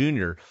Truex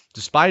Jr.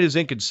 Despite his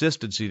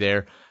inconsistency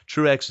there,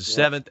 Truex is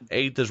 7th,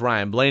 8th is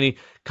Ryan Blaney,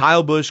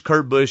 Kyle Busch,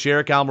 Kurt Busch,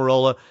 Eric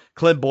Almirola,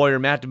 Clint Bowyer,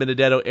 Matt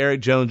DiBenedetto, Eric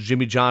Jones,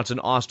 Jimmy Johnson,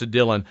 Austin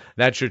Dillon.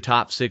 That's your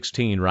top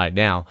 16 right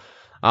now.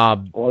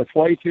 Well, it's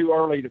way too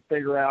early to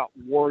figure out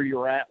where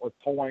you're at with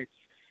points.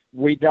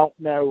 We don't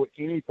know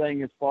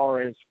anything as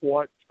far as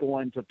what's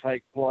going to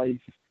take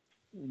place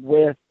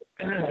with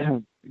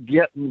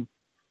getting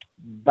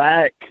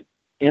back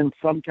in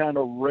some kind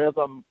of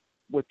rhythm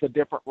with the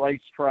different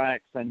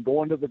racetracks and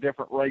going to the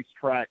different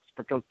racetracks,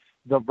 because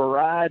the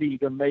variety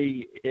to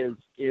me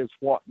is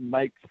what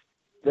makes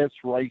this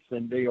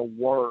racing deal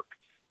work,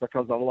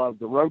 because I love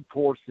the road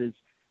courses.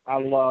 I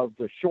love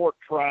the short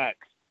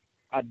tracks.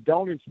 I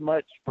don't as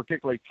much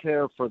particularly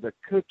care for the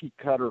cookie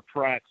cutter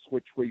tracks,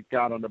 which we've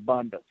got an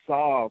abundance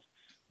of,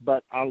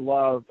 but I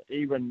love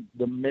even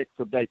the mix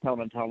of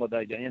Daytona and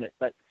Talladega in it.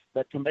 But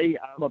to me,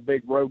 I'm a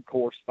big road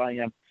course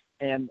fan,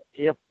 and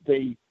if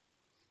the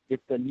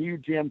new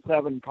Gen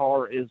 7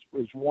 car is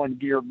one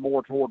geared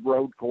more toward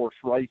road course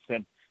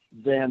racing,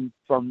 then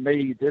for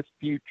me, this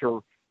future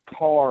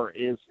car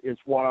is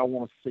what I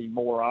want to see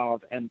more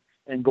of, and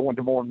going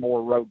to more and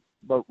more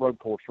road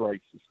course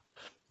races.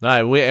 All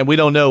right, we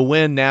don't know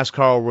when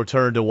NASCAR will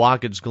return to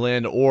Watkins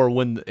Glen or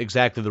when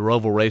exactly the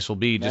Roval race will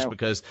be, just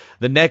because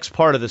the next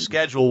part of the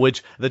schedule,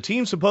 which the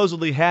team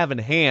supposedly have in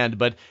hand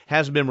but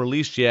hasn't been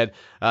released yet,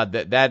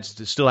 that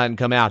still hasn't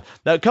come out.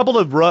 Now, a couple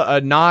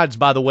of nods,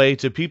 by the way,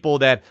 to people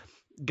that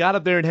got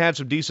up there and had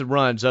some decent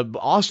runs.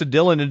 Austin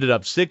Dillon ended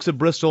up 6th at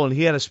Bristol, and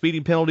he had a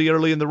speeding penalty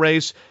early in the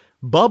race.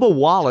 Bubba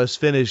Wallace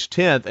finished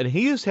 10th, and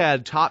he has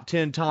had top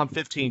 10, top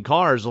 15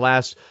 cars the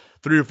last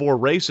 3 or 4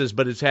 races,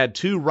 but it's had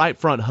 2 right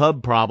front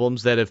hub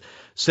problems that have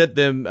set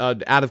them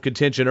out of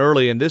contention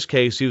early. In this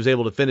case, he was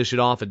able to finish it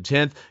off in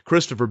 10th.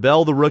 Christopher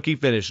Bell, the rookie,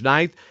 finished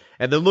 9th.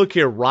 And then look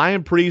here,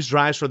 Ryan Preece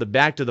drives from the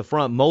back to the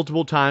front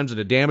multiple times in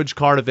a damaged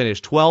car to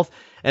finish 12th.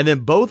 And then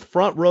both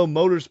front row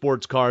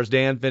motorsports cars,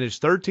 Dan,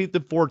 finished 13th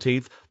and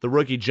 14th, the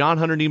rookie John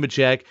Hunter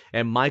Nemechek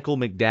and Michael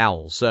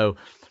McDowell. So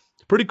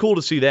pretty cool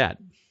to see that.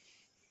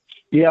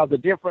 Yeah,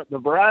 the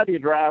variety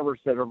of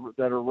drivers that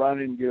are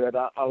running good.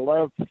 I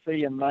love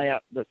seeing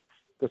that,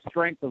 the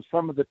strength of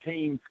some of the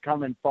teams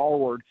coming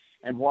forward,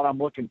 and what I'm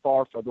looking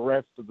for the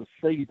rest of the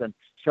season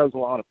shows a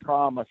lot of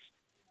promise.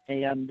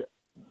 And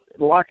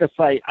like I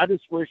say, I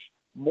just wish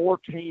more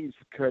teams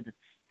could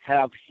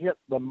have hit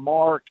the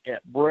mark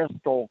at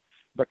Bristol,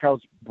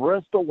 because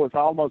Bristol was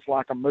almost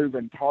like a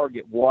moving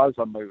target,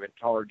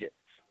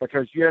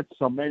 because you had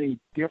so many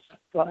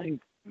different things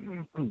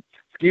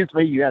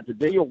you had to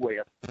deal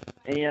with,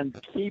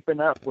 and keeping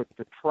up with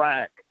the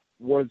track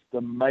was the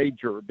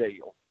major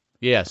deal.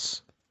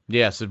 Yes,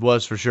 Yes, it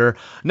was for sure.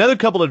 Another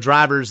couple of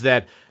drivers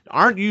that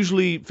aren't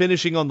usually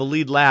finishing on the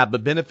lead lap,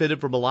 but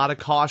benefited from a lot of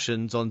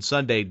cautions on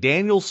Sunday.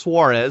 Daniel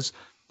Suarez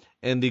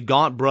and the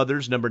Gaunt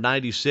brothers, number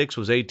 96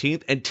 was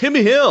 18th, and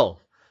Timmy Hill,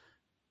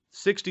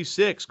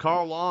 66.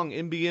 Carl Long,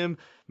 MBM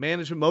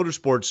Management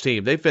Motorsports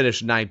team, they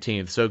finished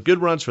 19th. So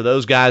good runs for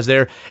those guys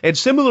there. And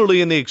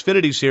similarly in the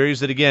Xfinity Series,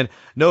 that again,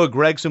 Noah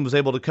Gragson was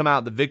able to come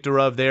out the victor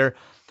of there.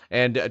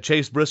 And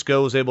Chase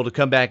Briscoe was able to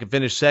come back and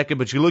finish second.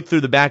 But you look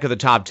through the back of the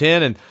top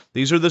 10, and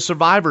these are the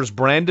survivors.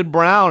 Brandon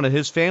Brown and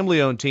his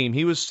family-owned team,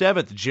 he was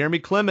 7th. Jeremy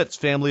Clement's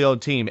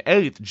family-owned team,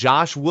 8th.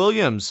 Josh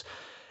Williams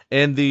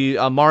and the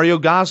Mario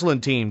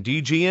Goslin team,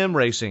 DGM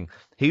Racing,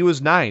 he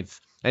was 9th.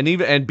 And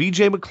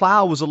BJ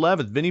McLeod was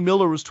 11th. Vinnie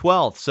Miller was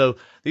 12th. So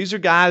these are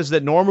guys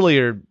that normally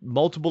are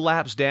multiple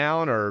laps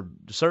down, or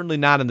certainly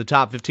not in the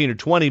top 15 or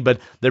 20, but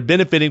they're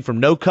benefiting from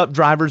no Cup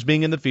drivers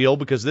being in the field,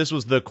 because this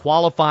was the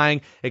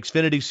qualifying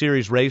Xfinity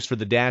Series race for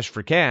the Dash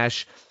for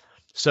Cash.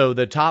 So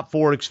the top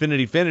 4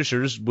 Xfinity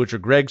finishers, which are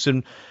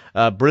Gragson,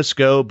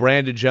 Briscoe,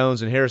 Brandon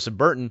Jones, and Harrison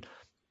Burton,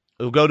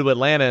 will go to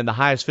Atlanta, and the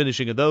highest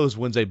finishing of those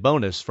wins a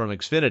bonus from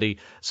Xfinity.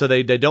 So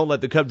they don't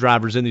let the Cup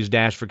drivers in these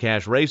Dash for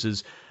Cash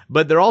races.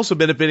 But they're also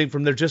benefiting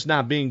from there just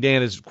not being,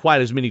 Dan,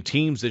 quite as many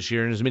teams this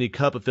year and as many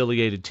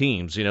Cup-affiliated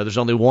teams. You know, there's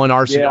only one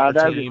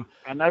RCR team.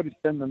 I noticed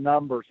in the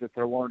numbers that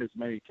there weren't as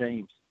many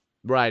teams.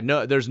 Right.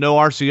 No, there's no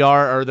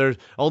RCR, or there's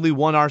only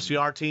one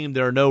RCR team.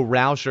 There are no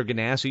Roush or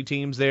Ganassi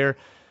teams there.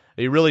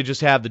 You really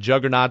just have the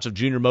juggernauts of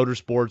Junior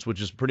Motorsports, which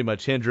is pretty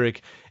much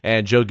Hendrick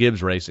and Joe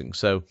Gibbs Racing.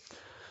 So,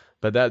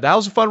 but that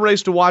was a fun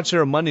race to watch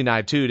there on Monday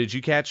night, too. Did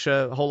you catch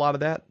a whole lot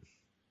of that?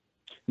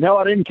 No,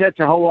 I didn't catch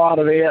a whole lot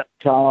of it.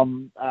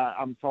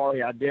 I'm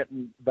sorry I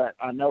didn't, but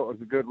I know it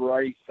was a good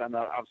race, and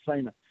I've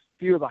seen a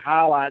few of the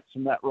highlights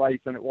from that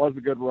race, and it was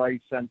a good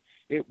race, and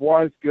it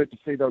was good to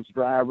see those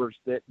drivers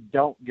that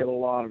don't get a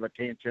lot of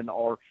attention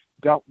or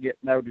don't get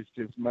noticed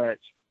as much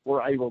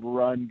were able to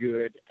run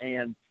good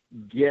and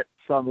get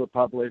some of the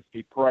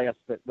publicity press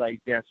that they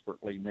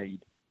desperately need.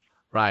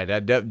 Right,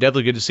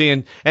 definitely good to see,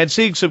 and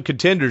seeing some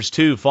contenders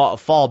too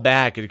fall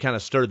back and kind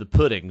of stir the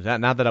pudding.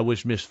 Not that I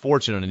wish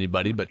misfortune on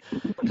anybody, but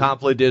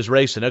conflict is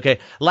racing. Okay,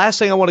 last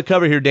thing I want to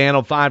cover here, Dan,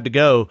 on 5 to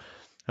go.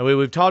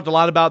 We've talked a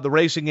lot about the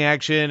racing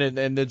action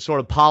and then sort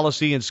of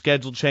policy and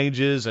schedule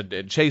changes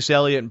and Chase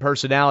Elliott and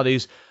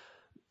personalities,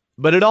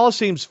 but it all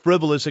seems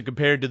frivolous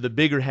compared to the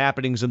bigger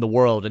happenings in the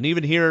world. And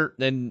even here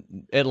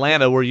in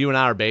Atlanta, where you and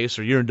I are based,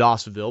 or you're in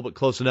Dawsonville, but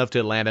close enough to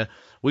Atlanta,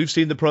 we've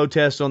seen the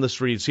protests on the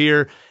streets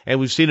here, and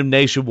we've seen them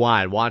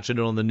nationwide, watching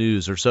it on the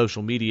news or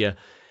social media.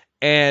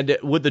 And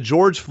with the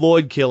George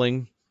Floyd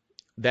killing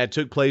that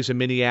took place in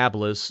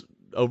Minneapolis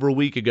over a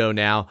week ago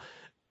now,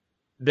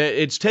 that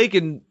it's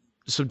taken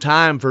some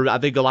time for, I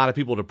think, a lot of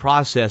people to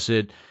process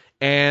it.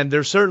 And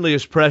there certainly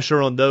is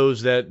pressure on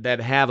those that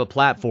have a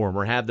platform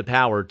or have the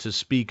power to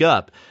speak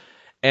up.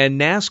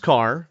 And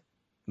NASCAR,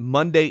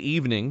 Monday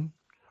evening,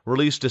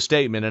 released a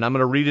statement, and I'm going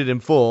to read it in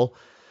full.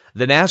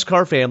 The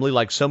NASCAR family,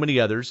 like so many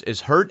others,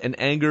 is hurt and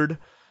angered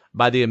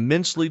by the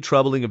immensely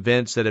troubling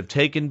events that have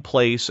taken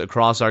place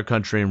across our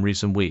country in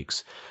recent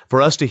weeks.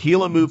 For us to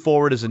heal and move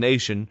forward as a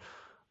nation,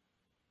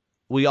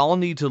 we all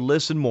need to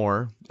listen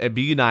more and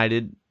be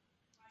united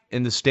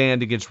in the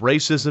stand against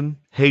racism,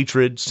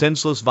 hatred,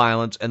 senseless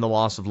violence, and the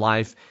loss of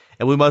life.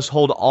 And we must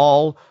hold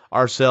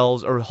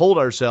ourselves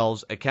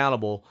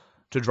accountable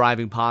to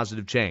driving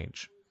positive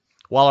change.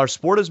 While our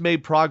sport has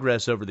made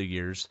progress over the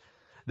years,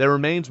 there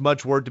remains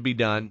much work to be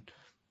done,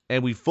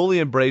 and we fully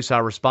embrace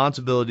our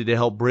responsibility to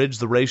help bridge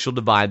the racial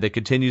divide that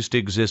continues to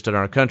exist in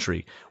our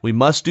country. We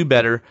must do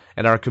better,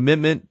 and our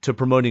commitment to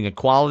promoting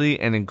equality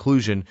and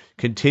inclusion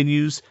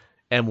continues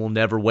and will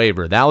never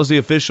waver. That was the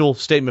official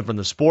statement from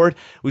the sport.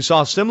 We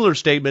saw similar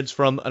statements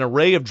from an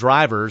array of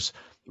drivers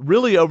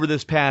really over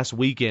this past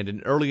weekend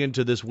and early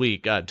into this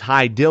week.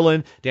 Ty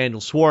Dillon,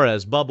 Daniel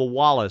Suarez, Bubba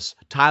Wallace,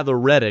 Tyler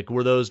Reddick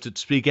were those to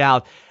speak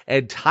out.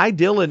 And Ty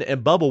Dillon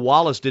and Bubba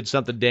Wallace did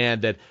something, Dan,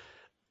 that,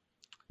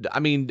 I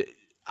mean,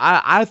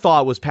 I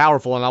thought was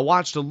powerful, and I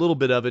watched a little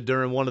bit of it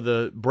during one of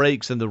the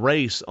breaks in the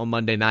race on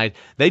Monday night.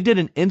 They did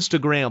an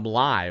Instagram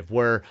Live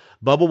where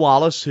Bubba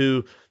Wallace,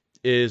 who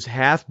is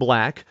half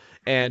black,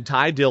 and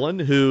Ty Dillon,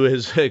 who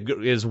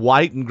is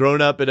white and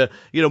grown up in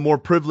a more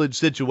privileged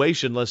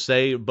situation, let's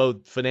say,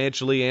 both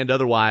financially and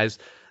otherwise,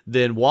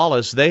 than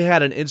Wallace, they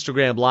had an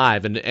Instagram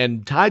Live.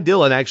 And Ty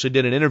Dillon actually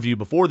did an interview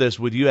before this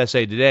with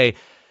USA Today,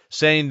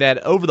 saying that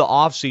over the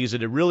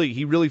offseason,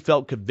 he really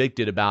felt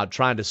convicted about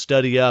trying to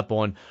study up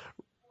on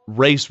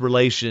race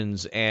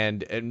relations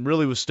and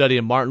really was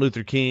studying Martin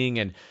Luther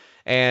King.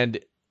 And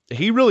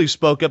he really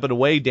spoke up in a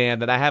way, Dan,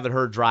 that I haven't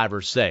heard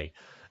drivers say.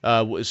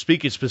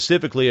 Speaking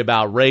specifically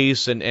about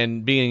race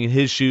and being in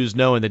his shoes,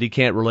 knowing that he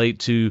can't relate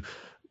to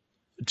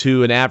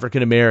an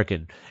African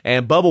American.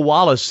 And Bubba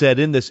Wallace said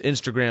in this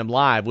Instagram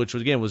Live, which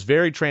was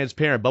very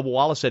transparent, Bubba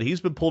Wallace said he's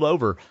been pulled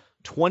over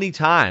 20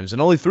 times,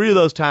 and only 3 of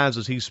those times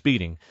was he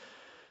speeding.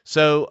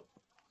 So,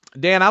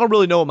 Dan, I don't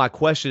really know what my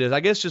question is. I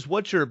guess just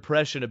what's your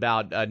impression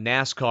about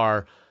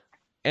NASCAR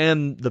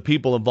and the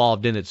people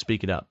involved in it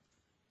speaking up?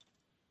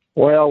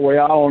 Well, we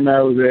all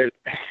know that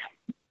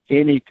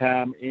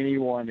anytime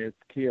anyone is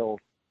killed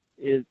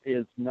is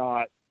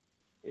not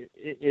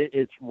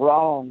it's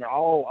wrong.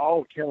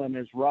 All killing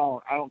is wrong.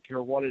 I don't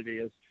care what it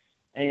is,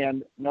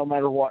 and no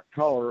matter what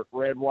color,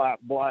 red, white,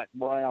 black,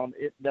 brown,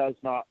 it does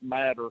not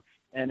matter,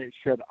 and it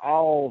should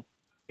all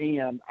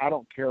end. I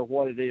don't care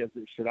what it is.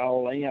 It should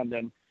all end.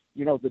 And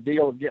the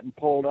deal of getting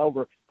pulled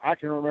over. I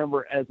can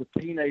remember as a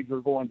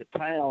teenager going to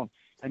town,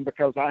 and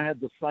because I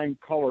had the same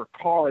color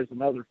car as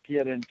another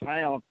kid in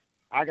town,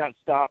 I got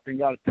stopped and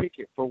got a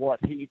ticket for what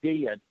he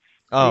did.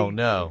 Oh,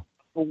 no.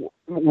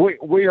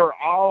 We are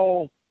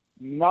all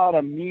not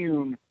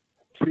immune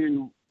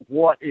to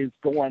what is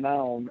going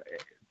on.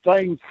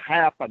 Things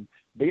happen.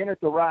 Being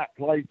at the right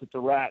place at the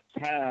right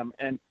time,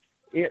 and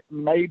it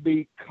may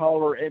be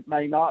color, it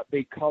may not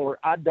be color.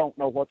 I don't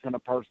know what's in a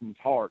person's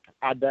heart.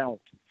 I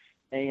don't.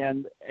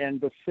 And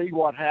to see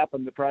what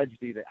happened, the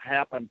tragedy that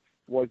happened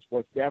was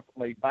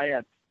definitely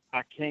bad.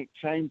 I can't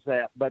change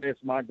that, but as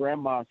my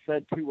grandma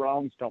said, two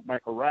wrongs don't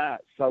make a right.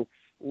 So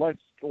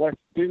let's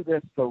do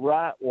this the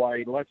right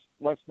way.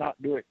 Let's not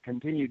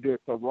continue to do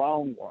it the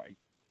wrong way.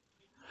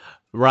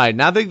 Right,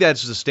 and I think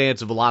that's the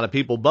stance of a lot of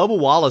people. Bubba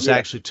Wallace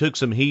actually took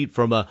some heat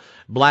from a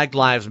Black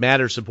Lives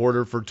Matter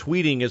supporter for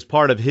tweeting as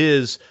part of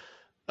his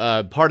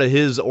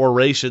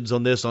orations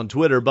on this on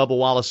Twitter. Bubba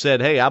Wallace said,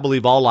 "Hey, I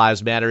believe all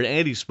lives matter,"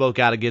 and he spoke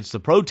out against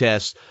the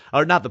protests,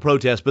 or not the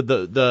protests, but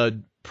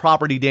the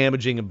property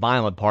damaging and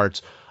violent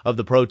parts of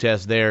the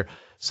protest there,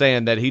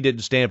 saying that he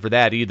didn't stand for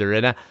that either.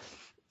 And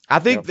I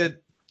think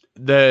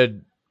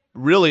that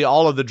really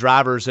all of the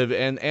drivers have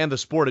and the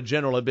sport in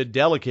general have been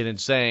delicate in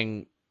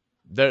saying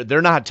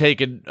they're not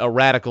taking a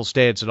radical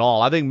stance at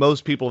all. I think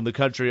most people in the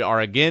country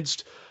are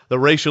against the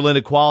racial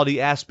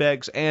inequality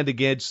aspects and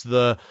against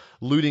the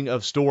looting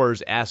of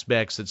stores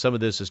aspects that some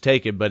of this has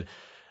taken, but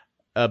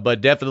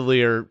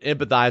definitely are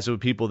empathizing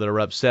with people that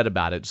are upset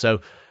about it. So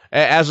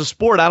as a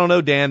sport, I don't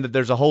know, Dan, that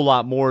there's a whole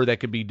lot more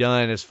that could be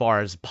done as far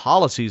as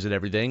policies and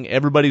everything.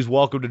 Everybody's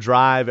welcome to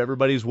drive.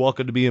 Everybody's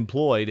welcome to be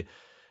employed.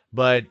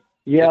 But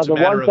yeah, the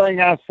one thing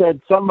I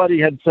said,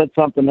 somebody had said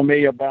something to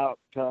me about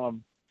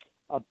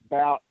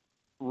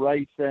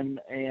racing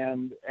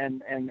and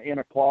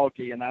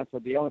inequality, and I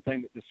said the only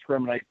thing that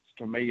discriminates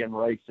to me in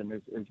racing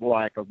is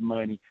lack of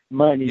money.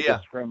 Money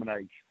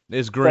discriminates.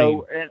 It's green.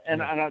 So,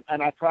 and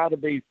I try to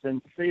be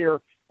sincere,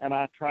 and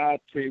I try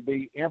to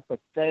be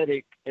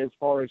empathetic as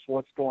far as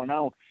what's going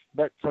on.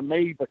 But to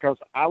me, because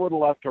I would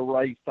love to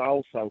race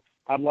also,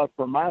 I'd love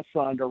for my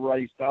son to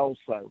race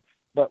also,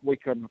 but we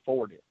couldn't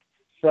afford it.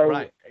 So,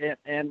 right.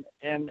 and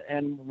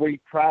we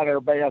tried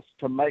our best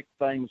to make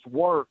things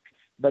work,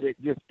 but it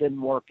just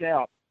didn't work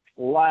out.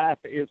 Life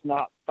is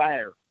not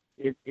fair.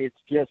 It's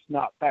just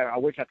not fair. I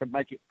wish I could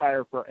make it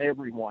fair for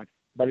everyone,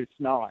 but it's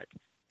not.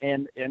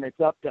 And it's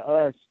up to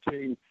us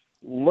to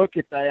look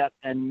at that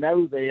and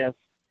know this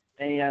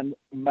and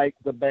make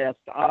the best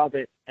of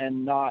it,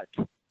 and not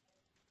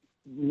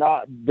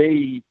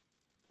be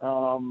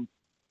to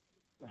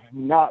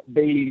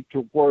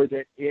where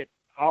that it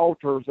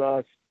alters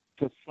us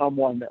to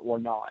someone that we're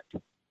not.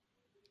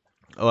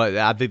 Oh,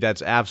 I think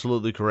that's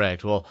absolutely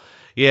correct. Well,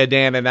 yeah,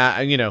 Dan, and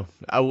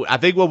I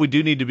think what we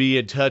do need to be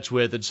in touch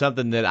with, and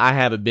something that I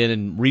haven't been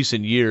in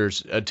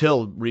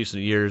until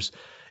recent years,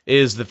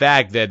 is the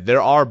fact that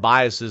there are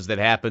biases that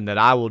happen that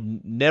I will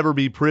never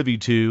be privy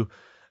to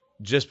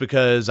just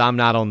because I'm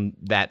not on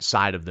that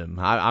side of them.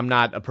 I'm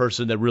not a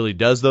person that really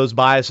does those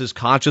biases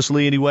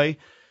consciously anyway.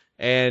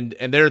 And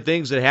there are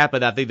things that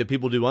happen, I think, that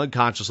people do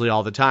unconsciously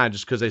all the time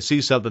just because they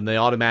see something they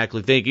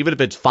automatically think, even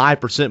if it's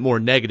 5% more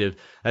negative,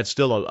 that's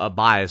still a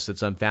bias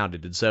that's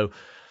unfounded. And so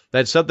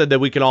that's something that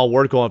we can all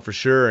work on for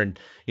sure. And,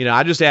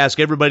 I just ask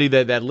everybody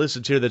that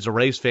listens here that's a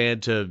race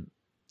fan to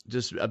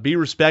just be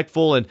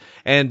respectful.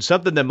 And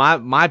something that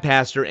my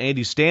pastor,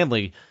 Andy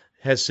Stanley,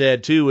 has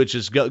said too, which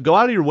is go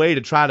out of your way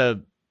to try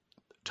to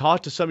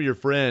talk to some of your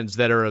friends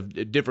that are of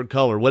a different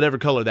color, whatever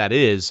color that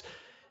is,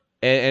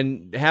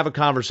 and have a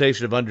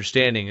conversation of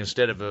understanding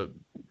instead of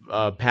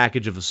a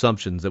package of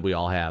assumptions that we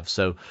all have.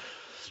 So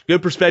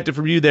good perspective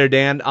from you there,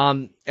 Dan.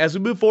 As we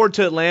move forward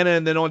to Atlanta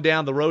and then on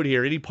down the road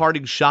here, any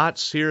parting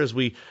shots here as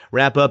we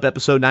wrap up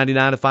episode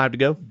 99 of 5 to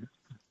Go?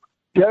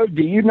 Joe,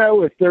 do you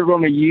know if they're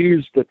going to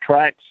use the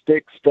track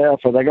stick stuff?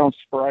 Are they going to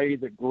spray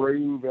the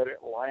groove at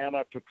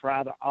Atlanta to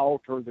try to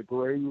alter the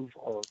groove?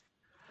 Or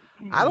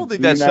I don't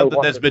think that's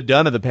something that's been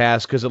done in the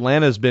past because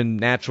Atlanta has been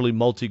naturally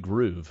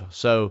multi-groove.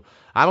 So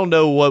I don't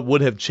know what would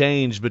have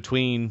changed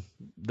between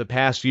the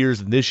past years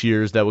and this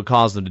year's that would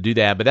cause them to do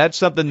that. But that's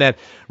something that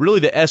really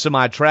the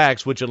SMI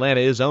tracks, which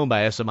Atlanta is owned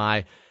by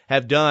SMI,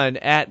 have done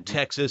at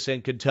Texas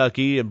and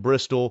Kentucky and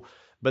Bristol.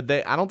 But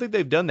I don't think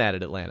they've done that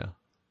at Atlanta.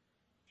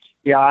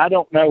 Yeah, I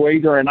don't know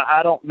either, and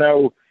I don't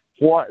know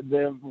what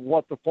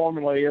the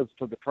formula is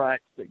to the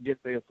tracks that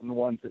get this and the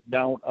ones that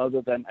don't,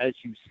 other than, as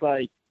you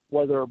say,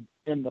 whether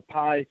in the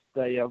past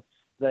they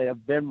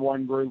have been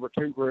one groove or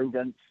two groove,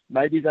 and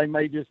maybe they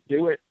may just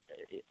do it,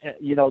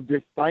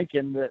 just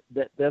thinking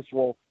that this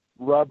will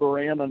rubber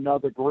in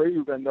another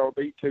groove and there'll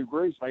be two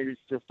grooves. Maybe it's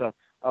just a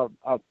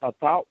a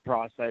thought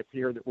process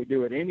here that we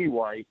do it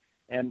anyway,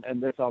 and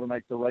this ought to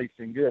make the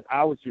racing good.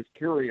 I was just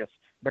curious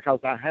because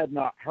I had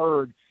not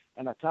heard,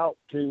 and I talked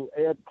to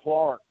Ed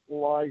Clark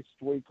last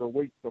week or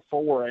week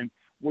before, and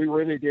we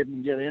really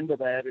didn't get into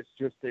that. It's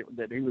just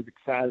that he was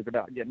excited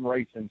about getting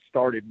racing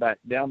started back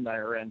down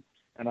there, and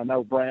I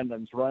know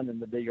Brandon's running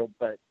the deal,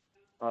 but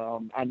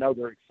I know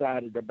they're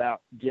excited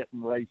about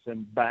getting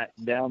racing back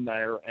down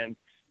there, and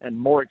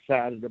more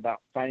excited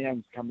about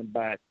fans coming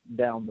back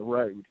down the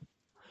road.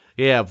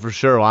 Yeah, for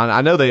sure.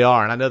 I know they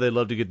are, and I know they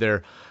love to get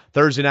their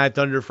Thursday Night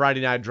Thunder,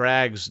 Friday Night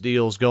Drags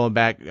deals going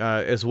back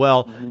as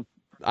well. Mm-hmm.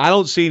 I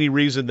don't see any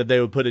reason that they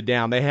would put it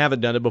down. They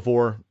haven't done it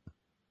before.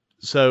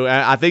 So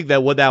I think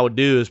that what that would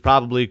do is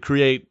probably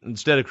create,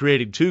 instead of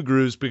creating two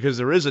grooves, because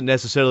there isn't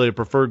necessarily a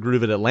preferred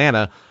groove at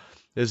Atlanta,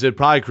 is it'd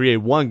probably create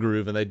one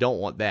groove, and they don't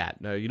want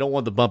that. No, you don't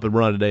want the bump and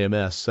run at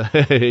AMS.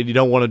 You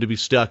don't want them to be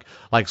stuck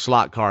like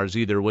slot cars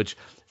either, which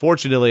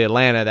fortunately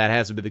Atlanta, that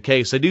hasn't been the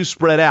case. They do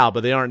spread out,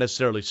 but they aren't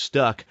necessarily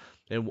stuck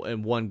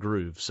in one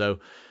groove. So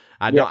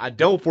I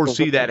don't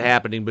foresee that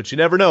happening, but you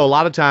never know. A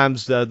lot of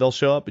times they'll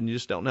show up and you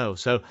just don't know.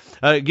 So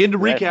again, to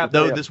recap,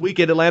 though, this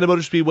weekend Atlanta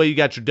Motor Speedway, you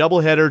got your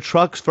doubleheader,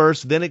 trucks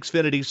first, then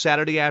Xfinity,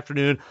 Saturday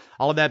afternoon.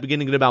 All of that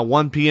beginning at about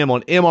 1 p.m.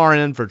 on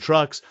MRN for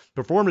trucks,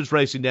 Performance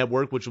Racing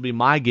Network, which will be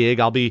my gig.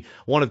 I'll be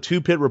one of two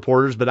pit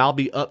reporters, but I'll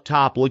be up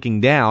top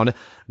looking down.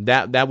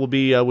 That will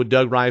be with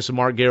Doug Rice and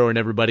Mark Garrow and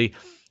everybody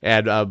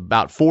at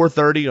about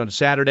 4:30 on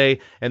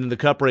Saturday, and then the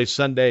Cup race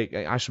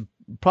Sunday. I should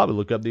probably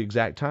look up the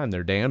exact time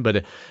there, Dan,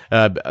 but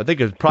I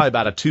think it's probably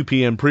about a 2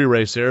 p.m.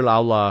 pre-race there.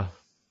 I'll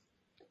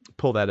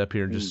pull that up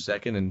here in just a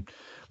second and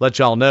let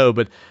y'all know.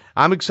 But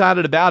I'm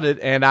excited about it,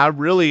 and I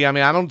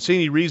don't see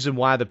any reason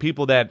why the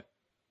people that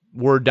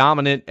were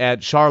dominant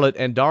at Charlotte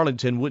and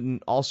Darlington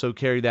wouldn't also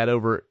carry that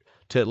over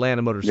to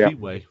Atlanta Motor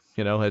Speedway.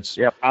 You know, it's.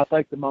 Yep, I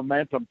think the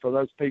momentum for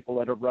those people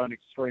that have run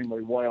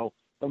extremely well,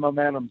 the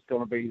momentum's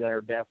going to be there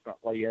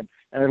definitely, and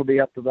it'll be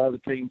up to the other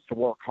teams to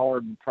work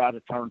hard and try to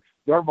turn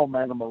their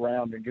momentum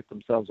around and get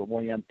themselves a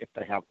win if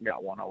they haven't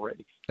got one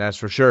already. That's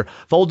for sure.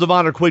 Folds of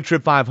Honor Quick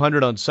Trip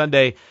 500 on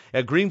Sunday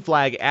at Green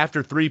Flag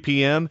after 3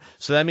 p.m.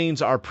 So that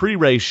means our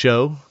pre-race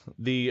show,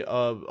 the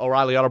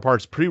O'Reilly Auto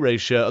Parts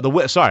pre-race show, the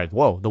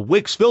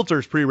Wix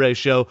Filters pre-race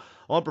show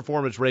on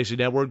Performance Racing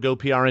Network,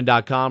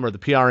 GoPRN.com or the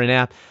PRN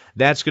app.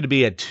 That's going to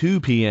be at 2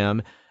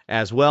 p.m.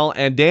 as well.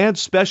 And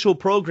Dan's special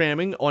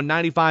programming on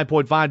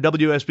 95.5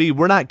 WSB.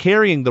 We're not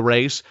carrying the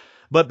race,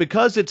 but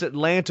because it's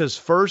Atlanta's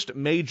first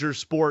major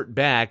sport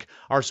back,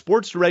 our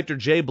sports director,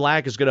 Jay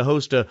Black, is going to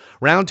host a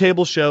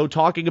roundtable show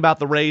talking about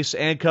the race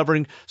and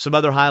covering some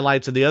other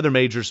highlights of the other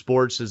major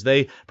sports as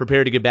they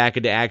prepare to get back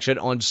into action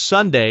on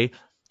Sunday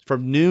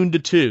from noon to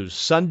 2.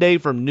 Sunday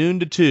from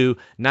noon to 2,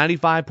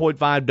 95.5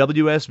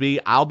 WSB.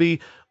 I'll be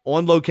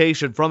on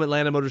location from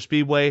Atlanta Motor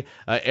Speedway.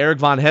 Eric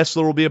Von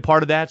Hessler will be a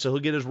part of that, so he'll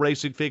get his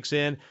racing fix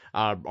in.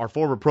 Our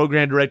former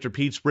program director,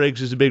 Pete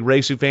Spriggs, is a big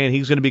racing fan.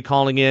 He's going to be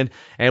calling in,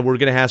 and we're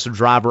going to have some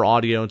driver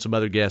audio and some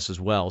other guests as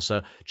well.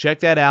 So check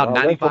that out,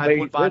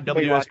 95.5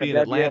 WSB in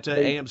Atlanta,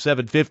 AM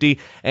 750,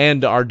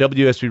 and our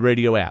WSB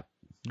radio app.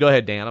 Go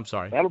ahead, Dan. I'm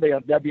sorry. That'll be a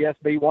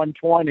WSB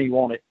 120,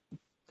 won't it?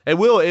 It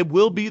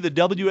will be the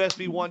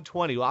WSB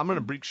 120. Well, I'm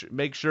going to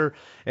make sure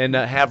and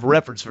have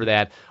reference for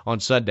that on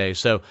Sunday.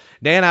 So,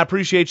 Dan, I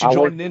appreciate you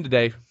joining in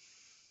today.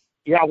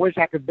 Yeah, I wish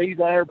I could be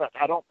there, but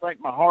I don't think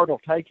my heart will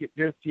take it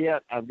just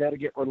yet. I've got to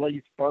get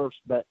released first,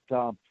 but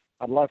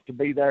I'd love to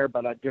be there,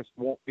 but I just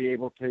won't be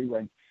able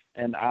to.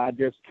 And I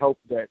just hope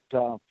that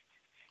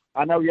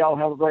I know y'all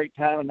have a great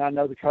time, and I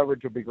know the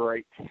coverage will be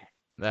great.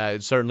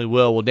 It certainly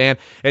will. Well, Dan,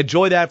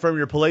 enjoy that from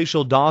your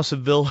palatial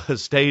Dawsonville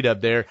estate up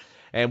there.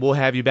 And we'll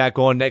have you back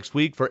on next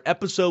week for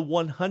episode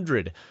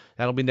 100.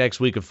 That'll be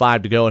next week of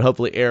 5 to go, and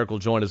hopefully Eric will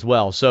join as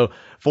well. So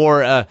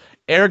for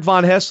Eric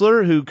Von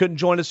Hessler, who couldn't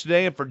join us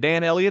today, and for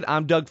Dan Elliott,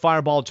 I'm Doug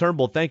Fireball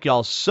Turnbull. Thank you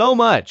all so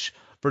much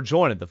for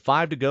joining the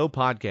 5 to Go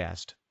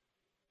podcast.